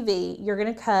HTV, you're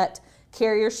going to cut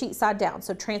carrier sheet side down,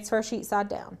 so transfer sheet side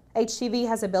down. HTV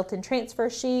has a built-in transfer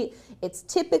sheet. It's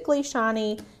typically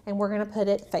shiny, and we're going to put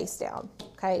it face down,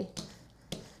 okay?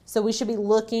 So we should be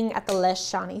looking at the less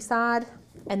shiny side,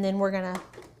 and then we're gonna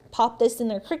pop this in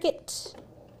their Cricut.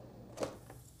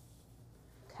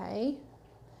 Okay,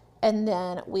 and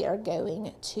then we are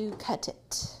going to cut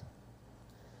it.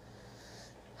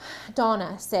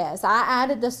 Donna says, I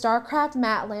added the StarCraft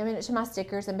matte laminate to my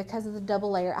stickers, and because of the double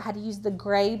layer, I had to use the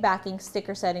gray backing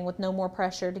sticker setting with no more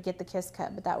pressure to get the kiss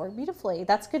cut, but that worked beautifully.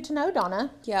 That's good to know,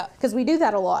 Donna. Yeah. Because we do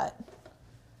that a lot.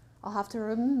 I'll have to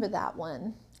remember that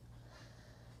one.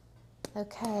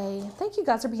 Okay, thank you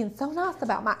guys for being so nice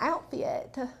about my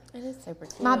outfit. It is super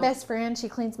cute. My best friend, she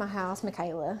cleans my house,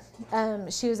 Michaela.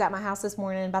 She was at my house this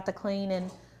morning about to clean,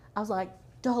 and I was like,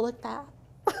 do I look bad?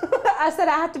 I said,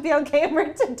 I have to be on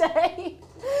camera today.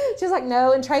 She was like,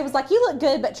 no, and Trey was like, you look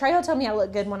good, but Trey will tell me I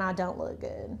look good when I don't look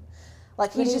good.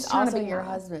 Like, he's just trying to be your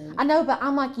husband. I know, but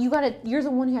I'm like, you're the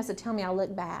one who has to tell me I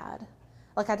look bad.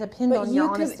 Like, I depend on your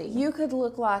honesty. You could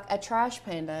look like a trash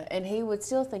panda, and he would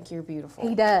still think you're beautiful.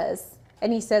 He does.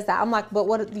 And he says that. I'm like, but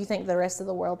what do you think the rest of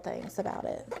the world thinks about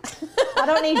it? I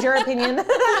don't need your opinion.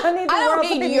 I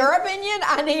don't need your opinion.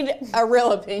 I need a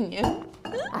real opinion.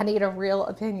 I need a real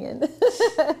opinion.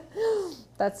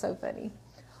 That's so funny.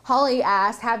 Holly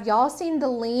asked, have y'all seen the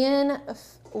Lean,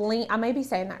 I may be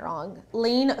saying that wrong,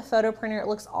 Lean photo printer? It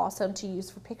looks awesome to use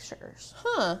for pictures.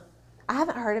 Huh. I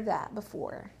haven't heard of that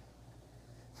before.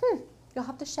 You'll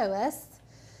have to show us.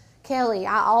 Kelly,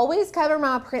 I always cover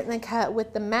my print and cut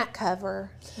with the matte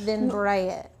cover, then bray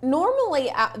it.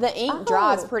 Normally, the ink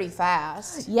dries pretty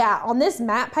fast. Yeah, on this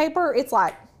matte paper, it's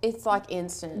like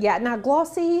instant. Yeah, now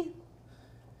glossy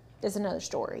is another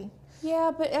story.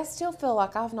 Yeah, but I still feel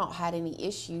like I've not had any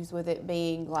issues with it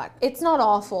being like... It's not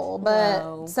awful,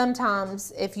 but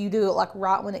sometimes if you do it like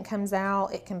right when it comes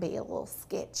out, it can be a little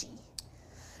sketchy.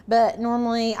 But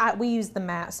normally we use the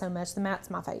matte so much. The matte's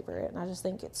my favorite, and I just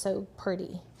think it's so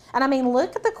pretty. And I mean,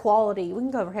 look at the quality. We can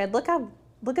go overhead. Look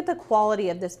at the quality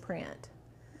of this print.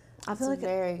 I feel like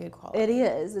very good quality. It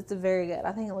is. It's a very good.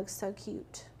 I think it looks so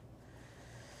cute.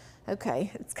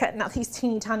 Okay, it's cutting out these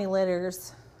teeny tiny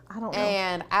letters. I don't know.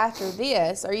 And after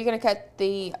this, are you going to cut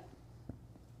the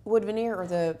wood veneer or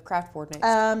the craft board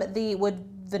next? The wood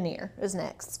veneer is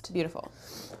next. Beautiful.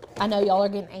 I know y'all are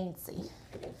getting antsy.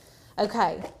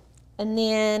 Okay, and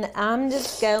then I'm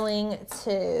just going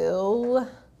to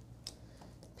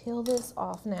peel this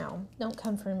off now. Don't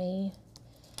come for me.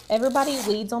 Everybody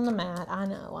weeds on the mat. I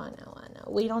know.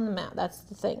 Weed on the mat. That's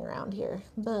the thing around here.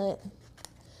 But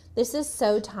this is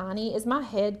so tiny. Is my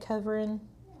head covering?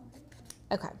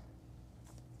 Okay.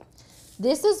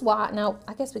 This is why, now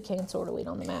I guess we can sort of weed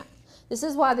on the mat. This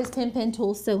is why this pen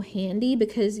tool is so handy,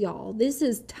 because y'all, this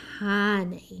is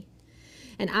tiny.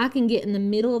 And I can get in the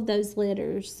middle of those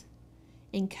letters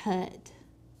and cut.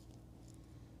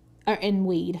 And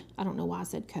weed. I don't know why I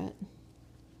said cut.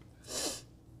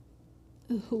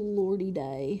 Oh, lordy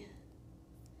day.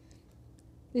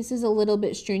 This is a little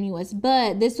bit strenuous,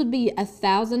 but this would be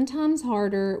 1,000 times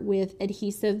harder with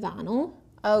adhesive vinyl.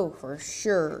 Oh, for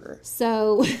sure.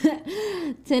 So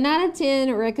 10 out of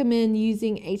 10 recommend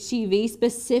using HGV,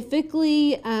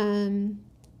 specifically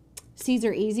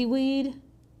Caesar Easy Weed.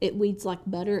 It weeds like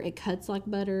butter. It cuts like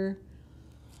butter.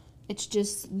 It's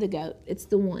just the goat. It's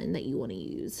the one that you want to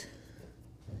use.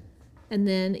 And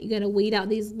then you got to weed out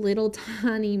these little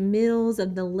tiny mills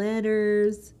of the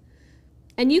letters.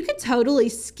 And you could totally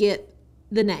skip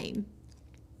the name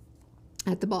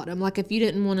at the bottom. Like if you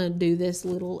didn't want to do this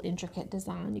little intricate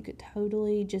design, you could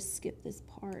totally just skip this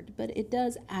part. But it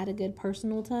does add a good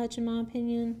personal touch, in my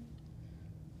opinion.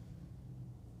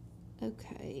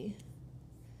 Okay.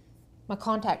 My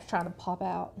contact's trying to pop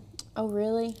out. Oh,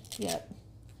 really? Yep.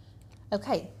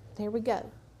 Okay, there we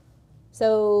go.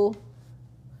 So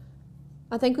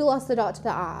I think we lost the dot to the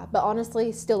I, but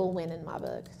honestly, still a win in my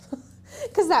book.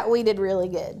 Because that we did really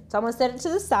good. So I'm going to set it to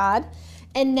the side.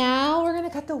 And now we're going to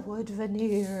cut the wood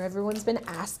veneer. Everyone's been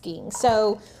asking.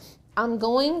 So I'm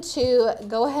going to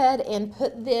go ahead and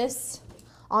put this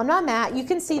on my mat. You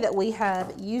can see that we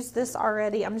have used this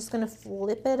already. I'm just going to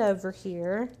flip it over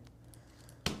here.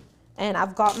 And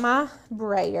I've got my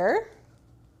brayer.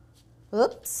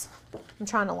 Oops. I'm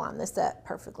trying to line this up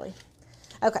perfectly.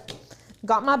 Okay.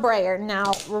 Got my brayer.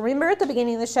 Now, remember at the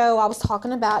beginning of the show, I was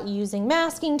talking about using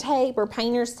masking tape or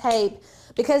painter's tape,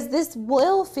 because this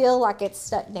will feel like it's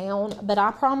stuck down, but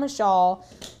I promise y'all,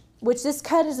 which this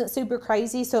cut isn't super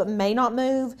crazy, so it may not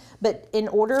move, but in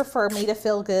order for me to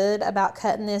feel good about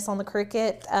cutting this on the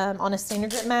Cricut, on a standard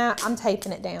grip mat, I'm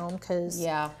taping it down, because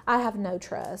I have no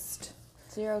trust.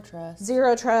 Zero trust.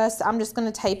 Zero trust. I'm just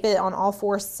going to tape it on all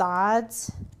 4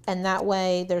 sides, and that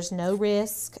way there's no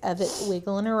risk of it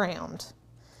wiggling around,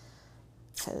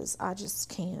 because I just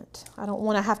can't. I don't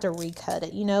want to have to recut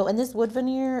it, you know. And this wood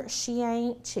veneer, she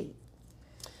ain't cheap.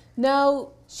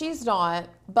 No, she's not,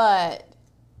 but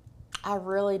I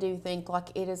really do think like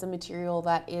it is a material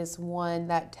that is one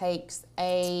that takes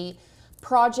a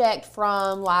project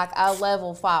from like a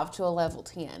level 5 to a level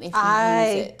 10 if you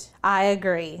use it. I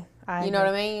agree. You know what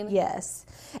I mean? Yes.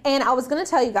 And I was going to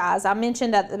tell you guys, I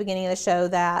mentioned at the beginning of the show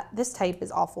that this tape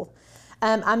is awful.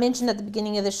 I mentioned at the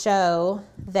beginning of the show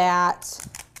that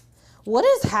what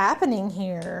is happening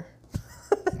here?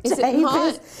 Is it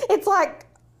not? It's like,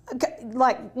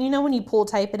 you know when you pull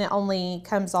tape and it only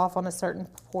comes off on a certain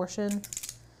portion?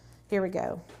 Here we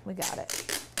go. We got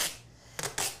it.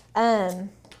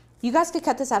 You guys could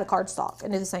cut this out of cardstock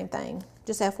and do the same thing.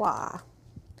 Just FYI.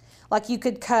 Like you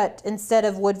could cut, instead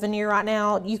of wood veneer right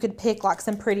now, you could pick like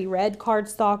some pretty red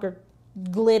cardstock, or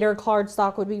glitter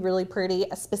cardstock would be really pretty.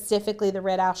 Specifically the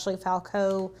red Ashley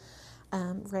Falco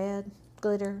red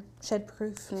glitter shed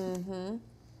proof.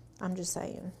 I'm just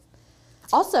saying.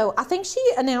 Also, I think she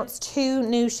announced 2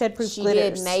 new shed proof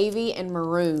glitters. She did navy and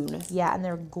maroon. Yeah, and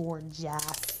they're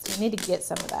gorgeous. We need to get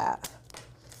some of that.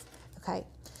 Okay,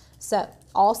 so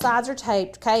all sides are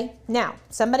taped. Okay, now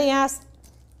somebody asked,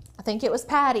 I think it was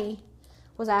Patty,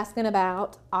 was asking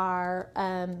about our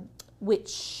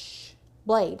which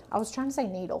blade. I was trying to say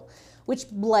needle.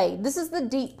 Which blade? This is the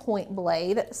deep point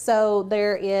blade. So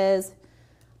there is,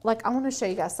 like, I want to show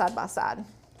you guys side by side.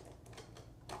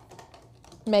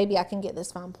 Maybe I can get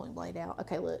this fine point blade out.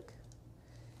 Okay, look.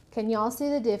 Can y'all see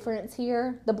the difference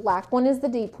here? The black one is the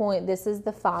deep point. This is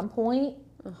the fine point.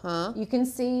 You can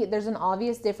see there's an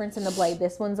obvious difference in the blade.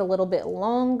 This one's a little bit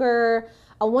longer.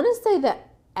 I want to say that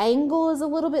angle is a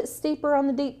little bit steeper on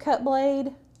the deep cut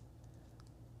blade.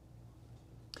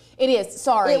 It is.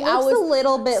 Sorry, It looks a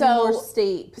little bit more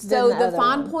steep. So than the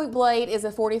fine point blade is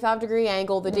a 45-degree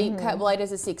angle. The deep cut blade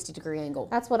is a 60-degree angle.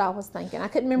 That's what I was thinking. I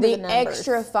couldn't remember the numbers.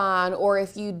 Extra fine, or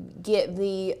if you get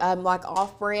the like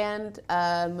off-brand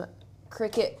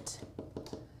Cricut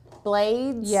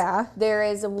blades, there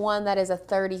is one that is a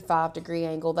 35-degree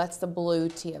angle. That's the blue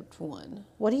tipped one.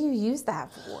 What do you use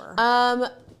that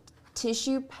for?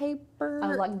 Tissue paper.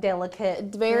 Oh, like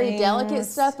delicate, very delicate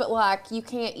stuff, but like you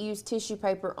can't use tissue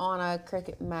paper on a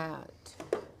Cricut mat.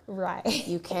 Right.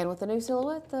 You can with a new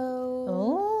silhouette though.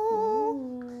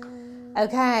 Ooh.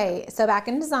 Okay, so back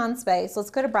in Design Space, let's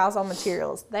go to Browse All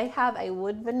Materials. They have a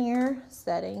wood veneer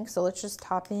setting, so let's just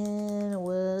type in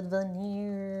wood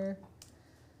veneer.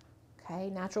 Okay,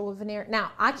 natural wood veneer.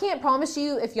 Now, I can't promise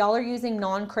you if y'all are using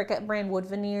non-Cricut brand wood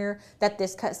veneer that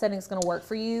this cut setting is going to work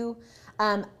for you.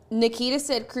 Nikita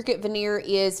said Cricut veneer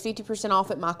is 50%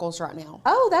 off at Michael's right now.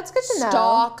 Oh, that's good to know.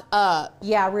 Stock up.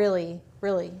 Yeah, really,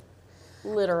 really.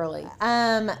 Literally.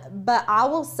 But I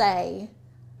will say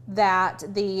that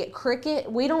the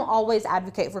Cricut, we don't always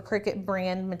advocate for Cricut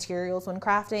brand materials when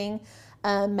crafting,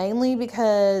 mainly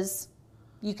because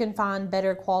you can find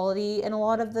better quality in a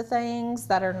lot of the things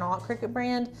that are not Cricut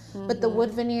brand. But the wood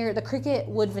veneer, the Cricut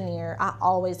wood veneer, I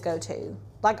always go to.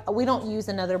 Like, we don't use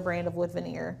another brand of wood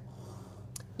veneer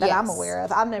that I'm aware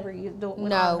of. I've never used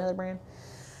another brand.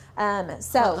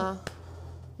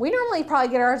 We normally probably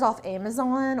get ours off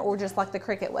Amazon or just like the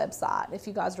Cricut website if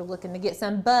you guys are looking to get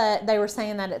some. But they were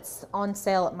saying that it's on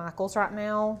sale at Michael's right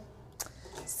now.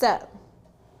 So,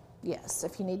 yes,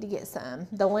 if you need to get some.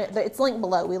 It's linked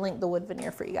below. We linked the wood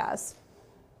veneer for you guys.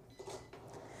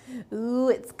 Ooh,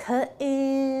 it's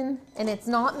cutting. And it's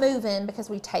not moving because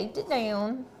we taped it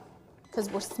down. Because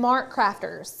we're smart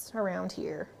crafters around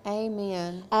here.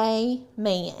 Amen.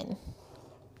 Amen.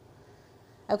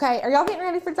 Okay, are y'all getting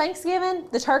ready for Thanksgiving?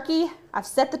 The turkey, I've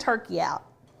set the turkey out.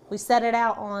 We set it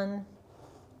out on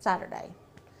Saturday.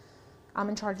 I'm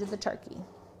in charge of the turkey.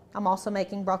 I'm also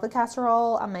making broccoli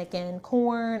casserole. I'm making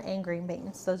corn and green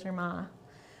beans. Those are my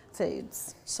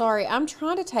foods. Sorry, I'm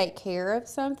trying to take care of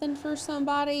something for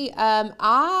somebody.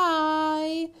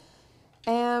 I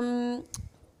am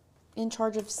in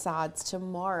charge of sides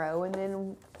tomorrow, and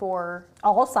then for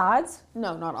all sides?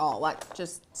 No, not all, like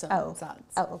just some sides.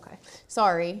 Oh, okay.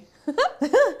 Sorry. And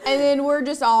then we're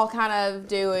just all kind of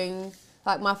doing,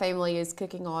 like my family is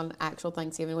cooking on actual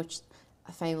Thanksgiving, which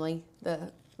a family,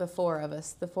 the four of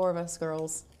us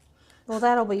girls. Well,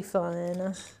 that'll be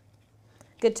fun.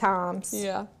 Good times.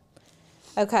 Yeah.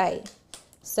 Okay.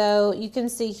 So you can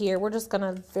see here, we're just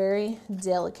gonna very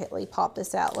delicately pop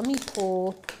this out. Let me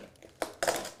pull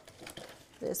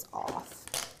this off.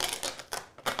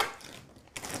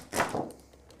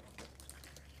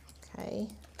 Okay.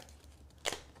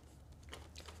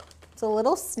 It's a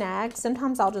little snag.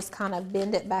 Sometimes I'll just kind of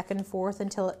bend it back and forth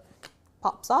until it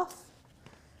pops off.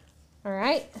 All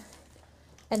right.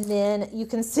 And then you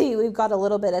can see we've got a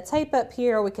little bit of tape up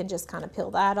here. We can just kind of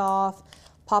peel that off,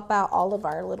 pop out all of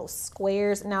our little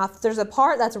squares. Now, if there's a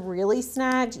part that's really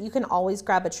snagged, you can always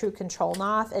grab a true control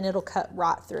knife and it'll cut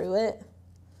right through it.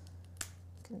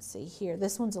 You can see here,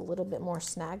 this one's a little bit more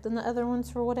snagged than the other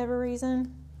ones for whatever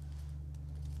reason.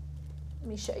 Let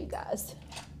me show you guys.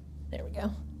 There we go.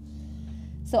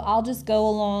 So I'll just go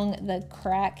along the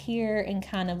crack here and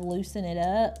kind of loosen it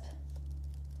up.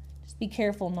 Just be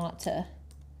careful not to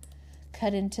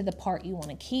cut into the part you want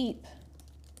to keep.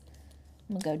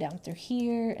 I'm gonna go down through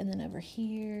here and then over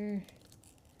here.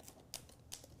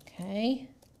 Okay.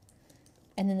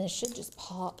 And then this should just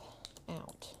pop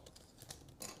out.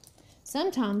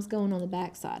 Sometimes going on the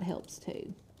back side helps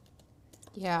too.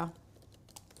 Yeah.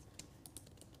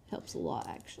 Helps a lot,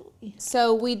 actually.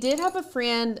 So we did have a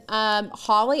friend,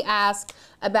 Holly, asked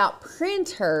about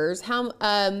printers.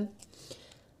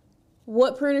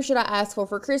 What printer should I ask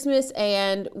for Christmas,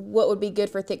 and what would be good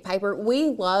for thick paper? We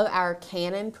love our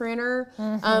Canon printer.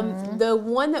 The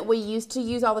one that we used to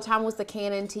use all the time was the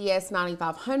Canon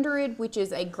TS9500, which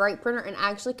is a great printer and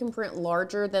actually can print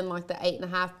larger than like the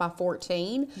 8.5 by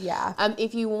 14. Yeah.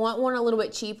 If you want one a little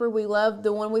bit cheaper, we love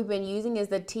the one we've been using is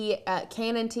the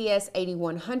Canon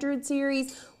TS8100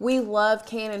 series. We love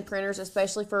Canon printers,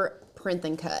 especially for print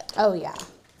and cut. Oh yeah.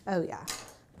 Oh yeah.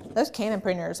 Those Canon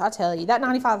printers, I tell you, that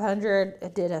 9500,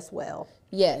 it did us well.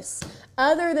 Yes.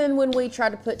 Other than when we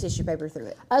tried to put tissue paper through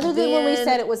it. Other than when we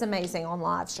said it was amazing on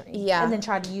live stream. Yeah. And then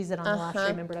tried to use it on the live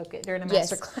stream and broke it during a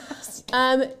master class.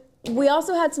 We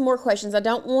also had some more questions. I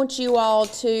don't want you all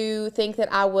to think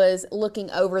that I was looking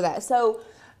over that. So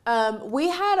we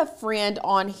had a friend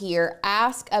on here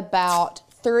ask about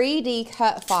 3D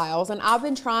cut files, and I've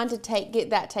been trying to get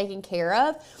that taken care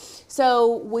of.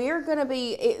 So we're going to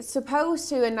be, it's supposed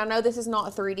to, and I know this is not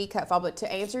a 3D cut file, but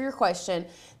to answer your question,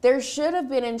 there should have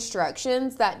been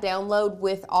instructions that download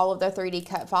with all of the 3D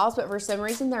cut files, but for some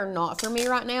reason they're not for me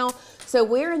right now. So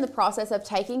we're in the process of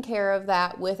taking care of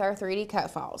that with our 3D cut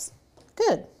files.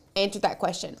 Good. Answered that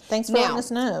question. Thanks for letting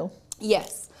us know.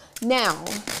 Yes. Now,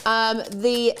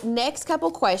 the next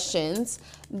couple questions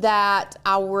that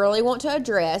I really want to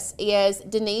address is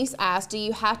Denise asked, do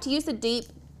you have to use the deep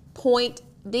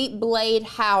blade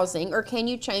housing, or can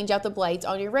you change out the blades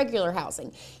on your regular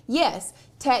housing? Yes,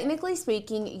 technically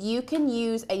speaking, you can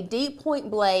use a deep point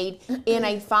blade in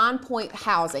a fine point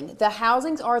housing. The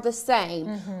housings are the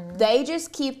same. They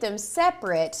just keep them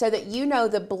separate so that you know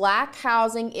the black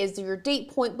housing is your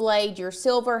deep point blade, your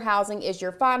silver housing is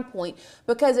your fine point.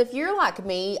 Because if you're like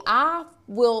me, I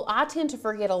tend to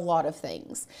forget a lot of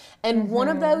things. And one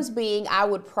of those being, I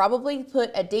would probably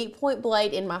put a deep point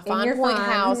blade in my fine point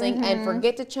housing and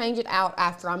forget to change it out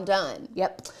after I'm done.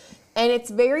 Yep. And it's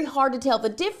very hard to tell the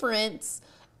difference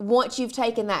once you've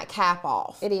taken that cap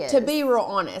off. It is. To be real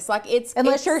honest. Like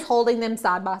unless you're holding them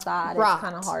side by side, it's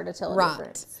kind of hard to tell the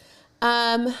difference.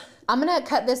 I'm going to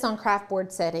cut this on craft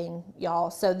board setting,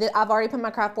 y'all. So I've already put my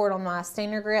craft board on my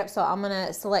standard grip, so I'm going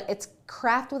to select, it's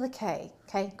craft with a K,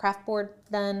 okay? Craft board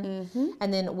done.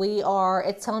 And then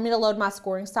it's telling me to load my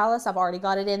scoring stylus. I've already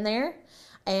got it in there.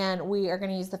 And we are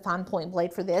going to use the fine point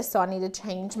blade for this, so I need to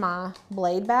change my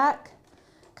blade back,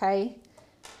 okay?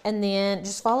 And then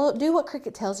just do what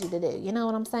Cricut tells you to do. You know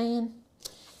what I'm saying?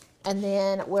 And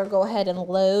then we'll go ahead and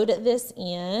load this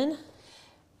in.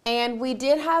 And we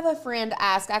did have a friend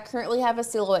ask, I currently have a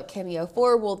Silhouette Cameo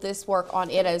 4. Will this work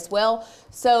on it as well?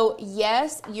 So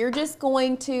yes, you're just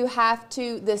going to have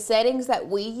to, the settings that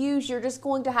we use, you're just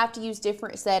going to have to use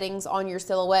different settings on your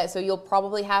Silhouette. So you'll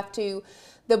probably have to,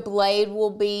 the blade will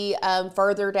be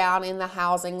further down in the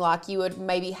housing, like you would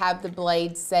maybe have the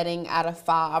blade setting at a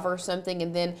 5 or something,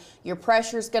 and then your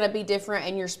pressure is going to be different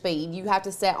and your speed. You have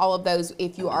to set all of those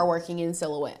if you are working in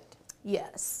Silhouette.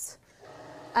 Yes.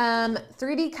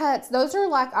 3D cuts, those are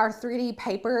like our 3D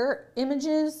paper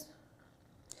images.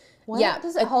 What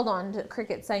does it, hold on,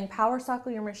 Cricut saying power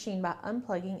cycle your machine by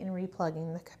unplugging and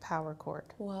replugging the power cord.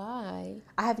 Why?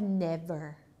 I have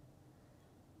never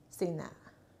seen that.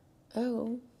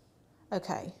 Oh.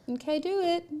 Okay. Okay, do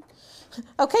it.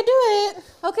 Okay, do it.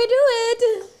 Okay, do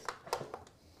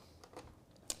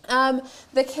it.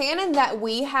 The Canon that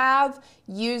we have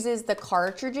uses the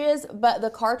cartridges, but the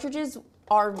cartridges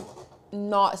are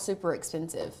not super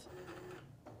expensive.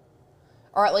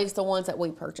 Or at least the ones that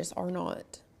we purchase are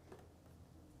not.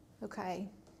 Okay.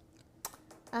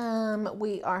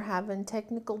 We are having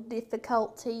technical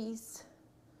difficulties.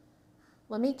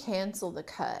 Let me cancel the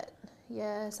cut.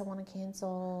 Yes, I want to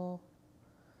cancel.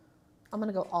 I'm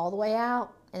going to go all the way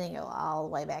out and then go all the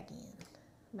way back in.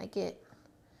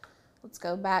 Let's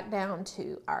go back down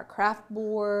to our craft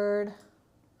board.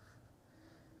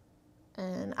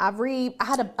 And I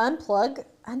had to unplug it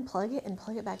and plug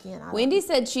it back in. Wendy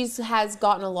said she has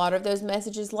gotten a lot of those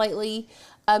messages lately.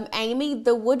 Amy,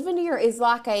 the wood veneer is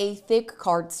like a thick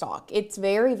cardstock. It's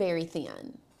very, very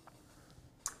thin.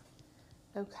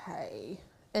 Okay.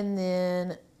 And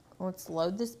then let's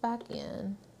load this back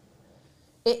in.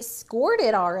 It scored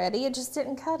it already. It just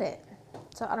didn't cut it.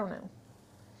 So I don't know.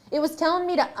 It was telling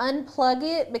me to unplug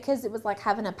it because it was like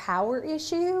having a power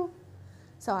issue.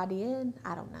 So I did.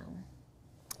 I don't know.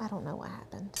 I don't know what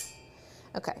happened.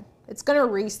 Okay. It's going to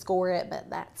rescore it, but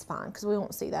that's fine because we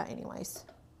won't see that anyways.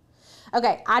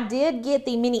 Okay, I did get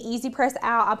the mini easy press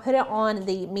out. I put it on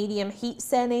the medium heat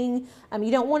setting.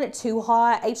 You don't want it too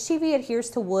hot. HTV adheres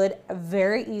to wood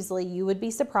very easily. You would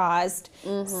be surprised.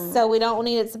 So we don't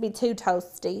need it to be too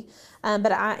toasty.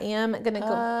 But I am gonna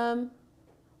go.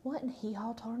 What in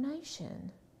hee-haw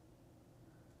tarnation?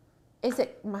 Is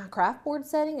it my craft board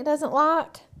setting it doesn't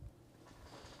like?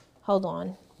 Hold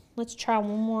on. Let's try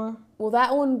one more. Well,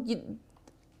 that one,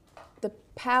 the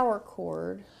power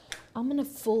cord. I'm going to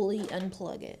fully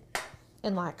unplug it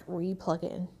and like re-plug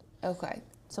it in. Okay.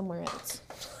 Somewhere else.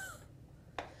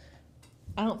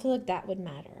 I don't feel like that would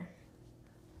matter.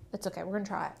 It's okay. We're going to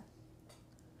try it.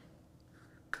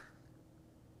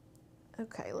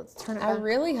 Okay, let's turn it back. I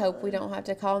really hope we don't have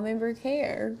to call member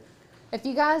care. If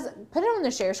you guys put it on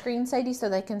the share screen, Sadie, so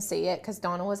they can see it, because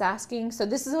Donna was asking. So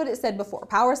this is what it said before.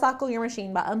 Power cycle your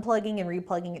machine by unplugging and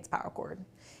replugging its power cord.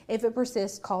 If it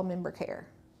persists, call member care.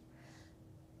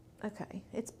 Okay,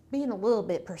 it's being a little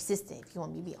bit persistent, if you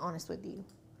want me to be honest with you.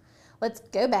 Let's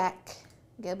go back,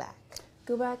 go back.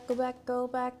 Go back, go back, go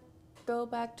back, go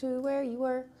back to where you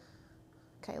were.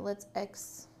 Okay, let's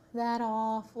X that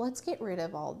off. Let's get rid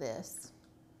of all this.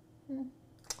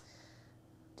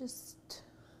 Just,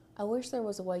 I wish there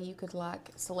was a way you could like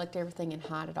select everything and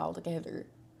hide it all together.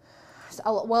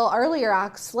 so, well, earlier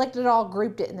I selected it all,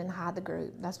 grouped it, and then hide the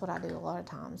group. That's what I do a lot of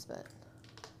times, but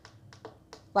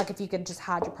like if you could just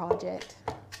hide your project.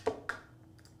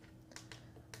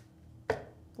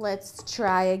 Let's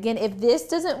try again. If this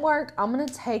doesn't work, I'm going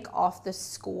to take off the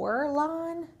score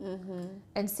line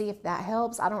and see if that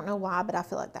helps. I don't know why, but I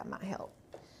feel like that might help.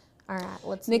 All right,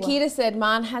 let's Nikita said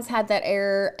mine has had that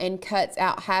error and cuts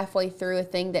out halfway through a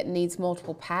thing that needs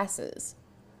multiple passes.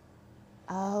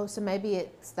 Oh, so maybe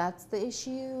that's the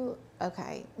issue.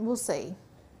 Okay, we'll see.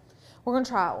 We're going to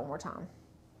try it one more time.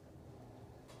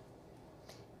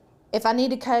 If I need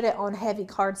to cut it on heavy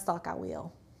cardstock, I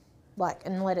will.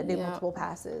 And let it do multiple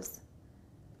passes.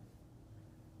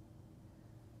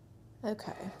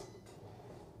 Okay.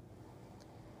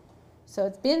 So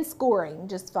it's been scoring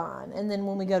just fine. And then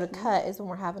when we go to cut is when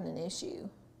we're having an issue.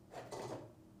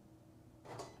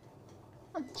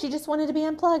 She just wanted to be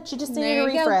unplugged. She just needed a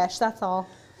refresh. That's all.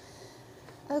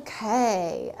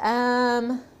 Okay.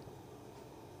 Well,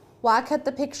 I cut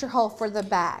the picture hole for the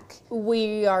back.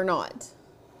 We are not.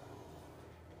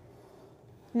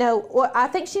 No, well, I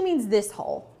think she means this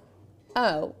hole.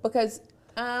 Oh, because...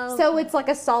 so it's like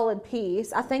a solid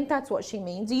piece. I think that's what she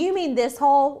means. Do you mean this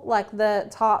hole, like the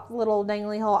top little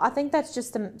dangly hole? I think that's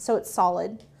just so it's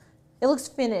solid. It looks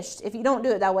finished. If you don't do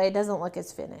it that way, it doesn't look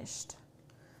as finished.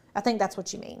 I think that's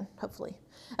what you mean, hopefully.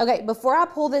 Okay, before I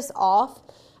pull this off,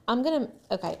 I'm going to...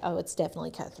 Okay, oh, it's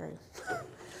definitely cut through.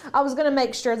 I was going to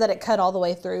make sure that it cut all the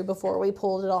way through before we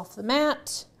pulled it off the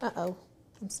mat. Uh-oh,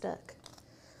 I'm stuck.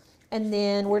 And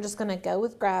then we're just gonna go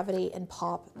with gravity and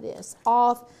pop this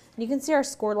off. And you can see our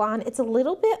score line. It's a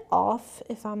little bit off,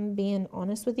 if I'm being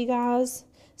honest with you guys.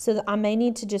 So that I may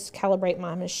need to just calibrate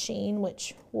my machine,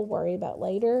 which we'll worry about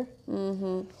later.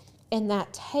 And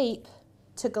that tape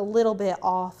took a little bit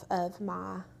off of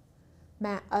my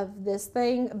mat of this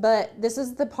thing, but this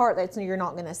is the part that you're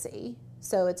not gonna see,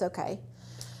 so it's okay.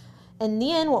 And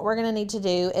then what we're gonna need to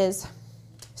do is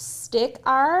stick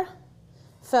our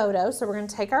photo. So we're going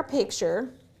to take our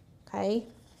picture, okay?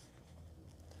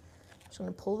 Just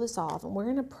going to pull this off, and we're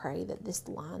going to pray that this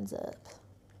lines up.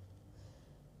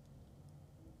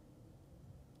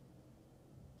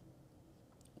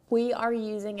 We are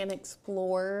using an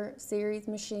Explorer series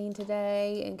machine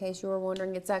today. In case you were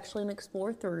wondering, it's actually an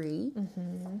Explorer 3.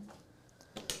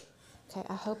 Okay,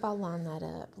 I hope I line that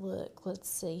up. Look, let's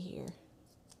see here.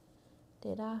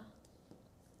 Did I?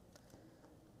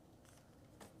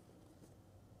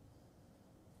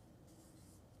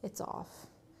 It's off.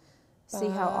 See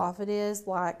how off it is?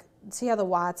 Like, see how the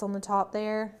white's on the top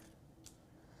there?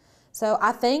 So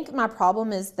I think my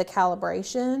problem is the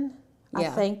calibration. I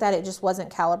think that it just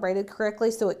wasn't calibrated correctly,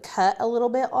 so it cut a little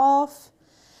bit off.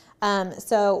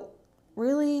 So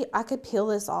really, I could peel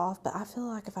this off, but I feel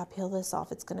like if I peel this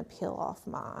off, it's going to peel off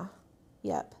my,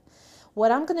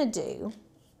 What I'm going to do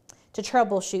to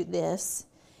troubleshoot this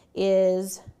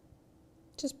is...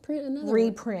 Just print another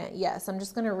reprint. Yes, I'm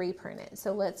just going to reprint it.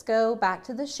 So let's go back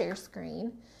to the share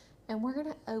screen, and we're going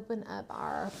to open up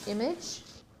our image,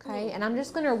 okay? And I'm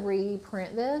just going to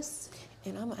reprint this.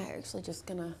 And I'm actually just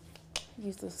going to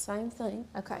use the same thing.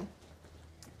 Okay.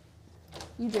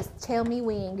 You just tell me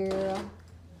when, girl.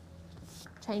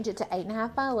 Change it to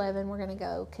 8.5 by 11. We're going to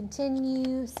go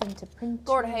continue, send to print.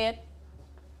 Go ahead.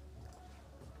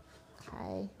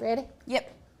 Okay, ready?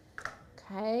 Yep.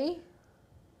 Okay.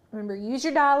 Remember, use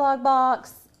your dialog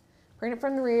box, print it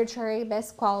from the rear tray,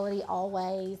 best quality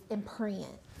always, and print.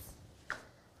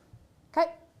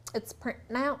 Okay, it's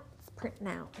printing out,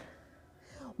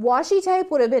 Washi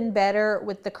tape would have been better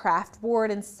with the craft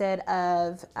board instead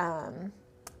of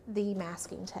the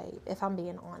masking tape, if I'm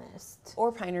being honest.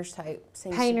 Or painter's tape.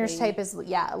 Painter's tape is,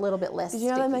 a little bit less sticky. Did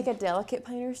you know they make a delicate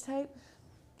painter's tape?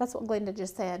 That's what Glenda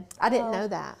just said. I didn't know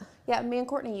that. Yeah, me and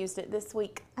Courtney used it this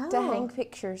week to hang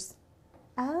pictures.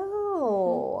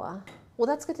 Oh, well,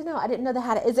 that's good to know. I didn't know they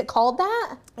had it. Is it called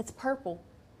that? It's purple.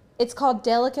 It's called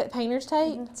Delicate Painter's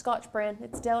Tape? Scotch brand.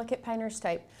 It's Delicate Painter's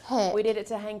Tape. Heck. We did it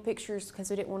to hang pictures because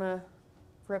we didn't want to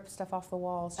rip stuff off the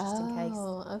walls just in case.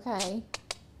 Oh, okay.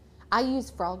 I use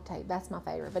frog tape. That's my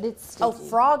favorite, but it's sticky. Oh,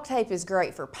 frog tape is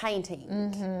great for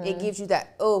painting. It gives you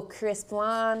that, crisp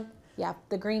line. Yeah,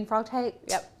 the green frog tape.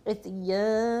 Yep. It's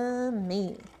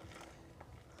yummy.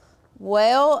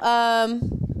 Well,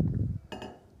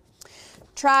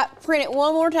 print it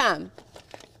one more time.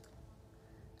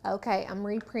 Okay, I'm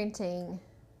reprinting.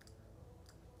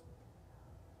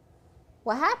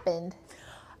 What happened?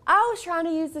 I was trying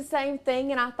to use the same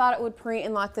thing and I thought it would print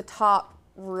in like the top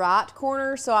right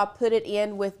corner, so I put it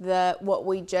in with what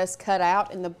we just cut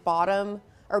out in the bottom,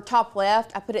 or top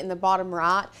left. I put it in the bottom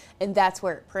right, and that's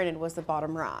where it printed, was the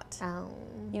bottom right. Oh.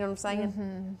 You know what I'm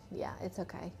saying? Yeah, it's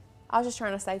okay. I was just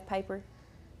trying to save paper.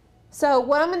 So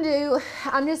what I'm gonna do,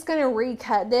 I'm just gonna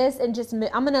recut this and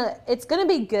it's gonna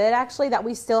be good actually that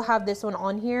we still have this one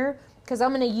on here, because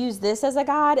I'm gonna use this as a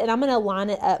guide and I'm gonna line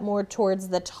it up more towards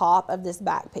the top of this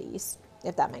back piece,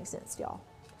 if that makes sense to y'all.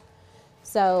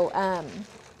 So,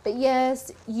 but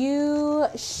yes, you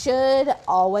should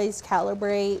always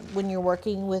calibrate when you're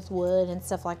working with wood and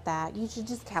stuff like that. You should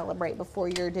just calibrate before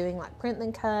you're doing like print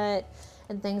and cut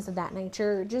and things of that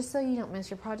nature, just so you don't mess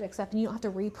your projects up and you don't have to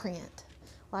reprint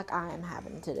like I am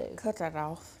having to do. Cut that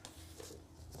off.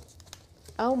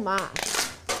 Oh my.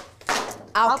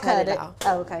 I'll cut it off.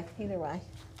 Oh, okay. Either way.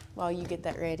 While you get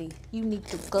that ready. You need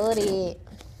to cut it.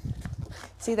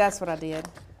 See, that's what I did.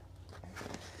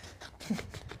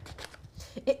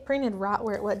 It printed right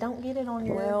where it was. Don't get it on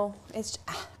your... Well,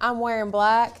 I'm wearing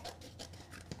black.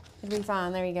 It'll be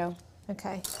fine. There you go.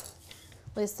 Okay.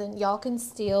 Listen, y'all can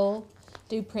still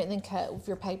do print and cut if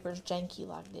your paper's janky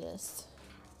like this.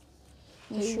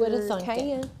 Who would have thunk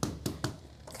it?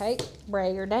 Okay,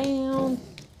 brayer down.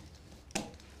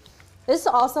 This is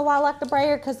also why I like the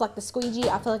brayer, because like the squeegee,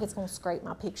 I feel like it's going to scrape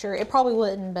my picture. It probably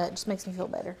wouldn't, but it just makes me feel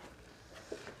better.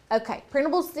 Okay,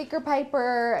 printable sticker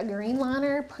paper, a green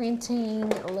liner, printing.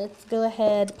 Let's go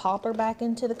ahead, pop her back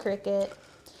into the Cricut.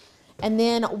 And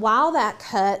then while that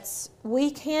cuts,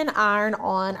 we can iron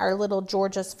on our little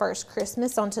Georgia's First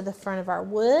Christmas onto the front of our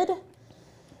wood.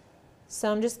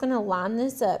 So I'm just gonna line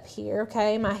this up here,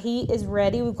 okay? My heat is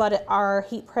ready. We've got our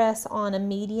heat press on a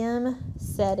medium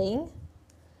setting.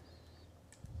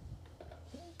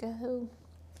 There you go.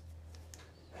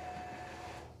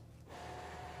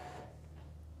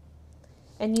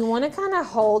 And you want to kind of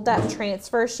hold that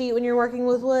transfer sheet when you're working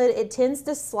with wood. It tends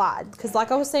to slide because, like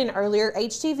I was saying earlier,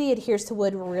 HTV adheres to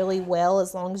wood really well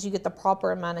as long as you get the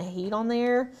proper amount of heat on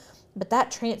there. But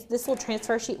this little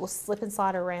transfer sheet will slip and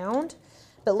slide around.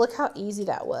 But look how easy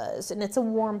that was. And it's a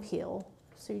warm peel.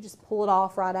 So you just pull it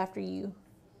off right after you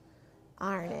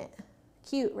iron it.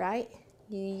 Cute, right?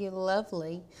 Yeah,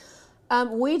 lovely.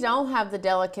 We don't have the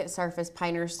delicate surface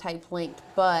painter's tape linked,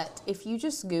 but if you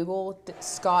just Google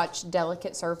Scotch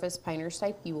delicate surface painter's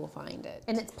tape, you will find it.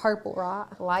 And it's purple, right?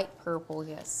 Light purple,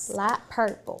 yes. Light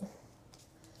purple.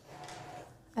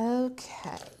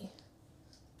 Okay.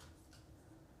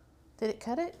 Did it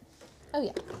cut it? Oh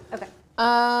yeah. Okay.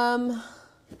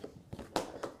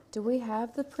 Do we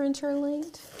have the printer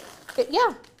linked?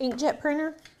 Yeah, inkjet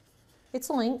printer. It's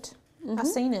linked. I've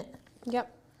seen it.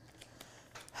 Yep.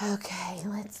 Okay,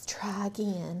 let's try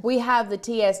again. We have the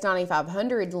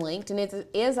TS9500 linked, and it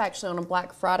is actually on a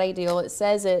Black Friday deal. It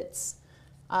says it's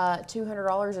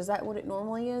 $200. Is that what it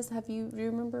normally is? Do you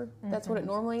remember? That's what it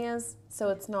normally is. So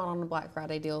it's not on the Black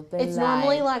Friday deal. It's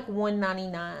normally like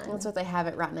 $199. That's what they have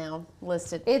it right now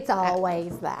listed. It's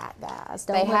always that, guys.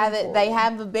 They have it. They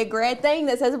have a big red thing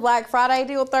that says Black Friday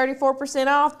deal, 34%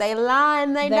 off. They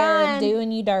lying. They're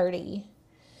doing you dirty.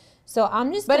 So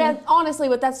I'm just. But honestly,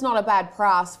 that's not a bad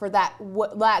price for that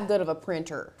good of a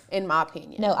printer, in my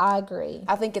opinion. No, I agree.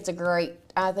 I think it's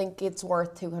I think it's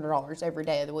worth $200 every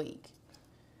day of the week.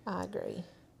 I agree.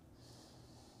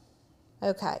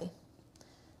 Okay.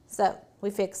 So we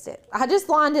fixed it. I just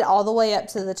lined it all the way up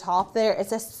to the top there.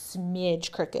 It's a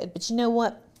smidge crooked, but you know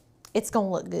what? It's going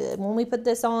to look good. When we put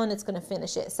this on, it's going to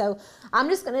finish it. So I'm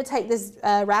just going to take this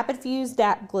Rapid Fuse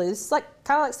DAP glue. It's kind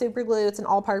of like super glue. It's an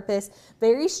all-purpose,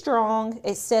 very strong.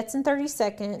 It sets in 30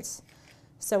 seconds.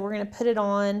 So we're going to put it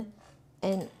on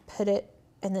and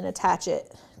then attach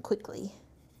it quickly.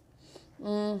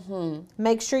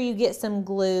 Make sure you get some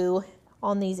glue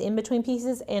on these in-between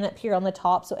pieces and up here on the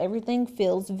top so everything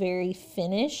feels very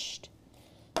finished.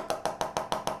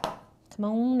 Come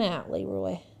on out,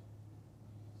 Leroy.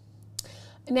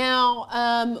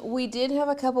 Now, we did have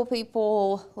a couple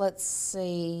people, let's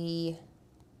see.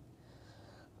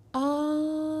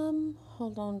 Hold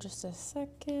on just a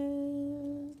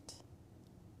second.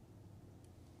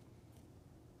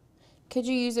 Could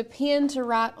you use a pen to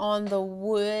write on the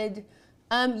wood?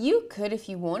 You could if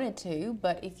you wanted to,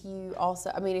 but if you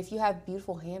also, if you have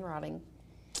beautiful handwriting,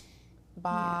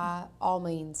 by all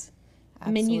means.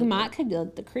 Absolutely. I mean, you could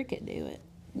let the Cricut do it.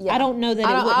 Yeah. I don't know that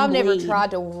I've never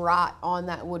tried to write on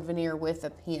that wood veneer with a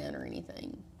pen or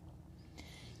anything.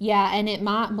 Yeah, and it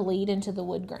might bleed into the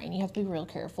wood grain. You have to be real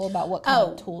careful about what kind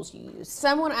of tools you use.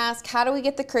 Someone asked, how do we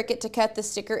get the Cricut to cut the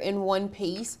sticker in one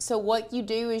piece? So what you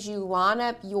do is you line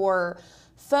up your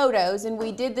photos, and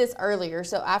we did this earlier,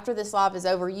 so after this live is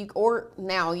over, or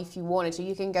now if you wanted to,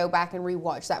 you can go back and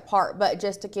rewatch that part, but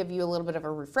just to give you a little bit of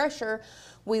a refresher,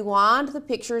 we lined the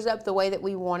pictures up the way that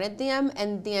we wanted them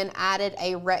and then added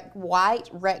a white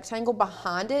rectangle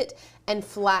behind it and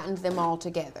flattened them all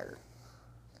together.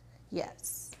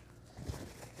 Yes.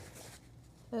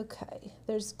 Okay,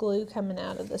 there's glue coming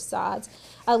out of the sides.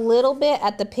 A little bit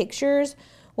at the pictures.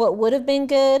 What would have been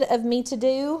good of me to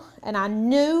do, and I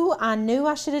knew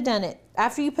I should have done it.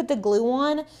 After you put the glue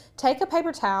on, take a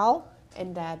paper towel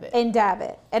and dab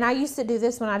it. And I used to do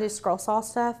this when I did scroll saw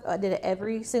stuff. I did it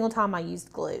every single time I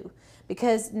used glue,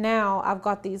 because now I've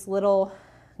got these little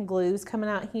glues coming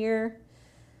out here,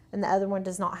 and the other one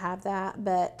does not have that,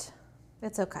 but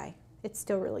it's okay. It's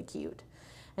still really cute.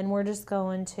 And we're just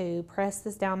going to press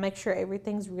this down, make sure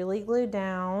everything's really glued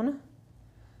down.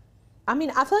 I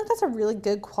mean, I feel like that's a really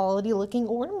good quality looking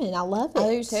ornament. I love it.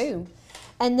 I do too.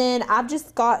 And then I've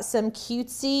just got some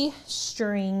cutesy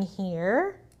string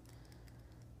here.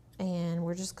 And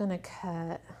we're just going to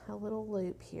cut a little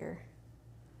loop here.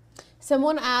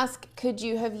 Someone asked, could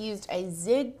you have used a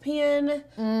zig pen?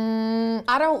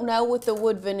 I don't know. With the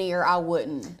wood veneer, I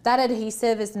wouldn't. That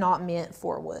adhesive is not meant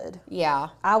for wood. Yeah.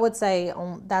 I would say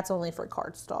that's only for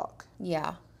cardstock.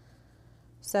 Yeah.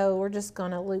 So we're just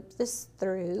going to loop this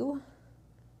through.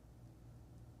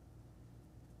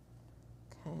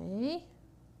 Okay.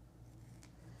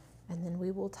 And then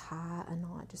we will tie a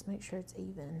knot. Just make sure it's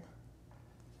even.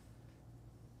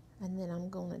 And then I'm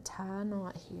going to tie a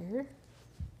knot here.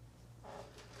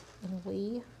 And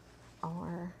we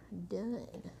are done.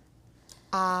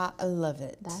 I love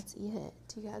it. That's it.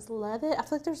 Do you guys love it? I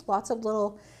feel like there's lots of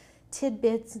little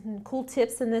tidbits and cool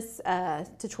tips in this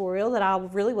tutorial that I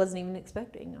really wasn't even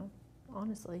expecting,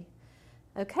 honestly.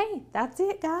 Okay, that's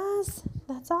it, guys.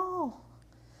 That's all.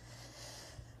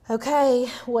 Okay,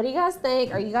 what do you guys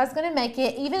think? Are you guys gonna make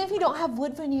it? Even if you don't have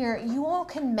wood veneer, you all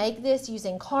can make this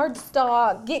using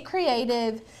cardstock. Get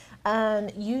creative.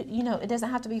 You know, it doesn't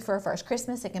have to be for a first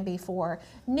Christmas. It can be for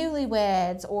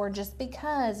newlyweds or just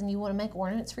because, and you want to make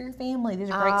ornaments for your family. These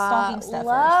are great stocking stuffers.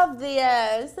 I love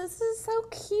this. This is so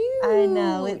cute. I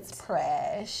know, it's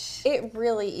fresh. It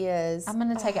really is. I'm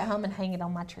gonna take it home and hang it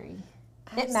on my tree.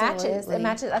 Absolutely. It matches. It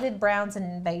matches. I did browns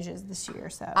and beiges this year,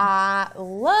 so I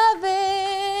love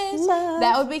it.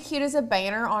 That would be cute as a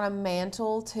banner on a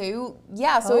mantle too.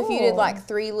 Yeah. So if you did like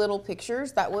 3 little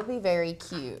pictures, that would be very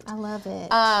cute. I love it.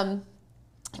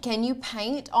 Can you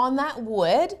paint on that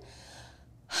wood?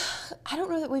 I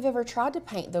don't know that we've ever tried to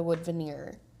paint the wood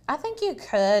veneer. I think you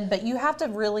could, but you have to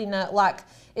really know, like,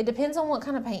 it depends on what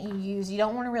kind of paint you use. You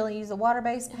don't want to really use a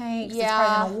water-based paint because it's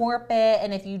probably going to warp it.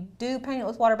 And if you do paint it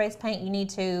with water-based paint, you need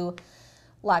to,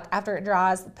 like, after it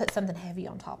dries, put something heavy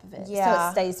on top of it so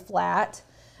it stays flat.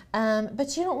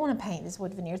 But you don't want to paint this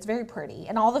wood veneer. It's very pretty.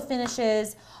 And all the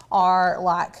finishes are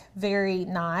like very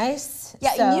nice.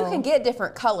 Yeah, and you can get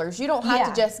different colors. You don't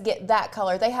have to just get that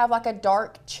color. They have like a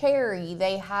dark cherry.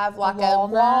 They have like a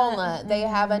walnut. They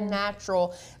have a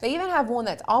natural. They even have one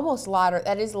that's almost lighter.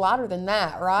 That is lighter than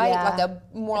that, right? Yeah. Like a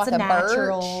more like a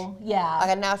natural, birch. Yeah.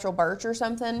 Like a natural birch or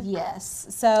something. Yes.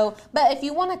 So, but if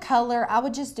you want to color, I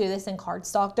would just do this in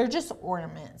cardstock. They're just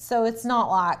ornaments. So it's not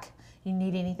like you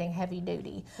need anything heavy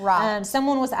duty. Right.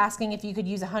 Someone was asking if you could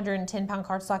use 110-pound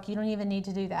cardstock. You don't even need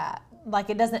to do that.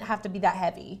 Like, it doesn't have to be that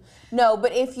heavy. No,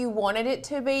 but if you wanted it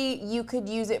to be, you could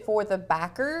use it for the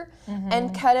backer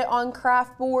and cut it on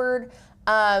craft board.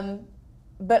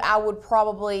 But I would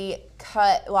probably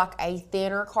cut like a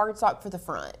thinner cardstock for the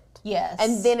front. Yes.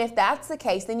 And then if that's the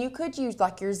case, then you could use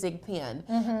like your zig pen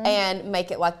and make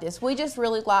it like this. We just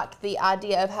really like the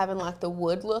idea of having like the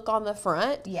wood look on the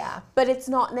front. Yeah. But it's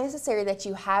not necessary that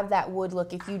you have that wood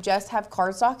look. If you just have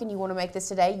cardstock and you want to make this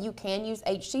today, you can use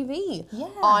HTV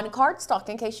on cardstock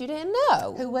in case you didn't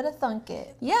know. Who would have thunk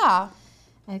it? Yeah.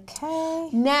 Okay.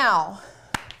 Now,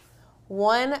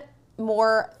 one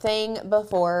more thing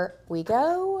before we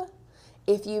go.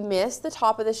 If you missed the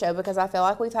top of the show, because I feel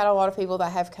like we've had a lot of people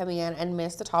that have come in and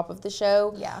missed the top of the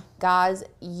show. Yeah. Guys,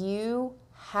 you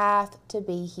have to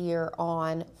be here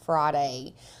on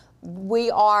Friday.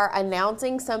 We are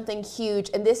announcing something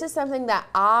huge, and this is something that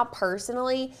I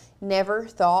personally never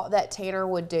thought that Tanner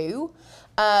would do.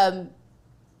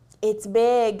 It's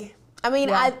big. I mean,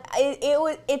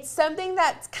 it's something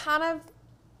that's kind of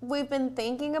we've been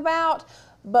thinking about,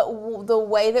 but the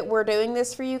way that we're doing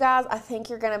this for you guys, I think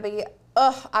you're going to be,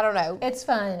 I don't know. It's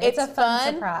fun. It's a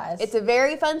fun surprise. It's a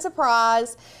very fun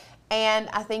surprise, and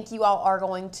I think you all are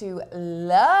going to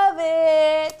love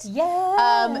it.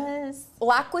 Yes.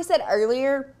 Like we said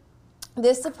earlier,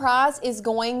 this surprise is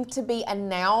going to be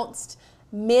announced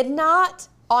midnight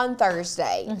on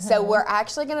Thursday. So we're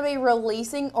actually going to be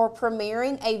releasing or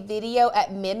premiering a video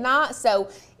at midnight. So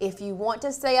if you want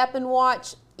to stay up and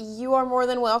watch, you are more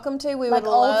than welcome to. We like would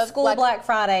love old school Black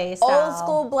Friday style. Old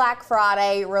school Black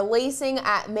Friday, releasing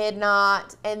at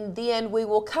midnight, and then we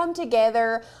will come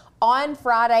together on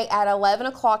Friday at 11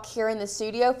 o'clock here in the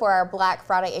studio for our Black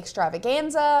Friday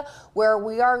extravaganza, where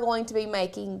we are going to be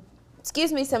making,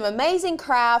 some amazing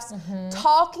crafts,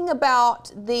 talking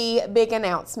about the big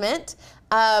announcement.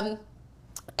 And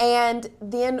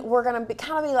then we're going to be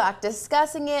kind of be like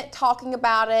discussing it, talking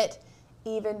about it,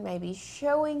 even maybe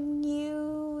showing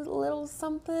you a little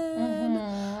something.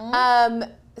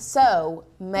 So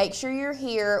make sure you're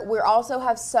here. We also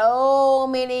have so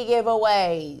many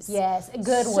giveaways. Yes,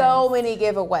 good ones. So many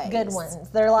giveaways. Good ones.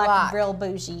 They're like real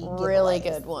bougie giveaways. Really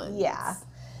good ones. Yeah.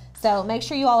 So make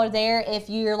sure you all are there. If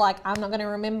you're like, I'm not going to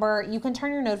remember, you can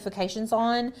turn your notifications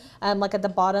on. Like at the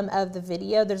bottom of the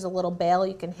video, there's a little bell.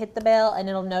 You can hit the bell and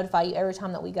it'll notify you every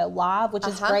time that we go live, which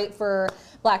is great for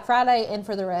Black Friday and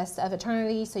for the rest of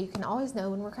eternity. So you can always know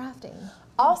when we're crafting.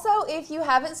 Also, if you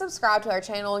haven't subscribed to our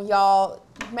channel, y'all,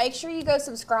 make sure you go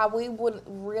subscribe. We would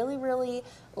really, really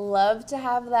love to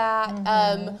have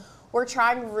that. We're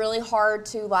trying really hard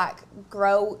to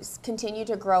continue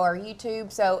to grow our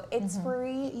YouTube. So it's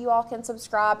free. You all can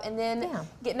subscribe and then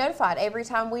get notified every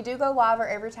time we do go live or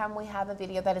every time we have a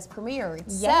video that is premiered.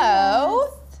 Yes.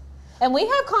 So, and we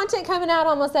have content coming out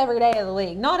almost every day of the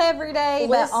week. Not every day,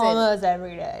 but almost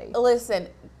every day. Listen,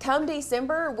 come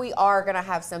December, we are going to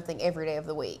have something every day of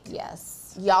the week.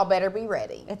 Yes. Y'all better be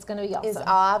ready. It's going to be awesome. Is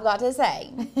all I've got to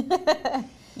say.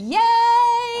 Yay!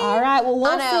 All right, well,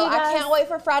 we'll see you guys. I can't wait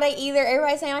for Friday either.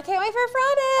 Everybody's saying, I can't wait for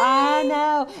Friday. I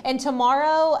know. And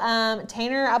tomorrow,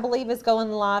 Tanner, I believe, is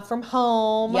going live from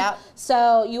home. Yep.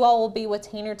 So you all will be with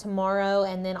Tanner tomorrow.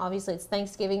 And then, obviously, it's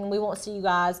Thanksgiving. We won't see you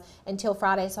guys until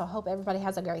Friday. So I hope everybody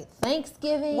has a great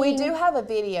Thanksgiving. We do have a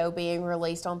video being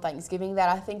released on Thanksgiving that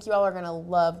I think you all are going to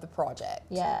love the project.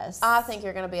 Yes. I think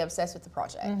you're going to be obsessed with the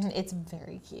project. It's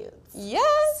very cute.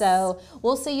 Yes. So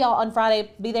we'll see y'all on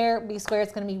Friday. Be there, be square.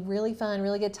 It's going to be really fun,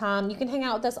 really good time. You can hang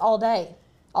out with us all day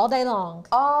long.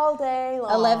 All day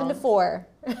long. 11 to 4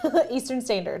 Eastern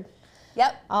Standard.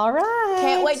 Yep. All right.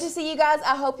 Can't wait to see you guys.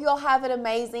 I hope you all have an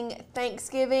amazing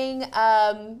Thanksgiving.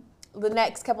 The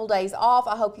next couple days off.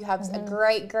 I hope you have a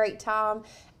great, great time.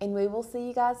 And we will see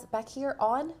you guys back here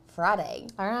on Friday.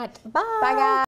 All right. Bye. Bye, guys.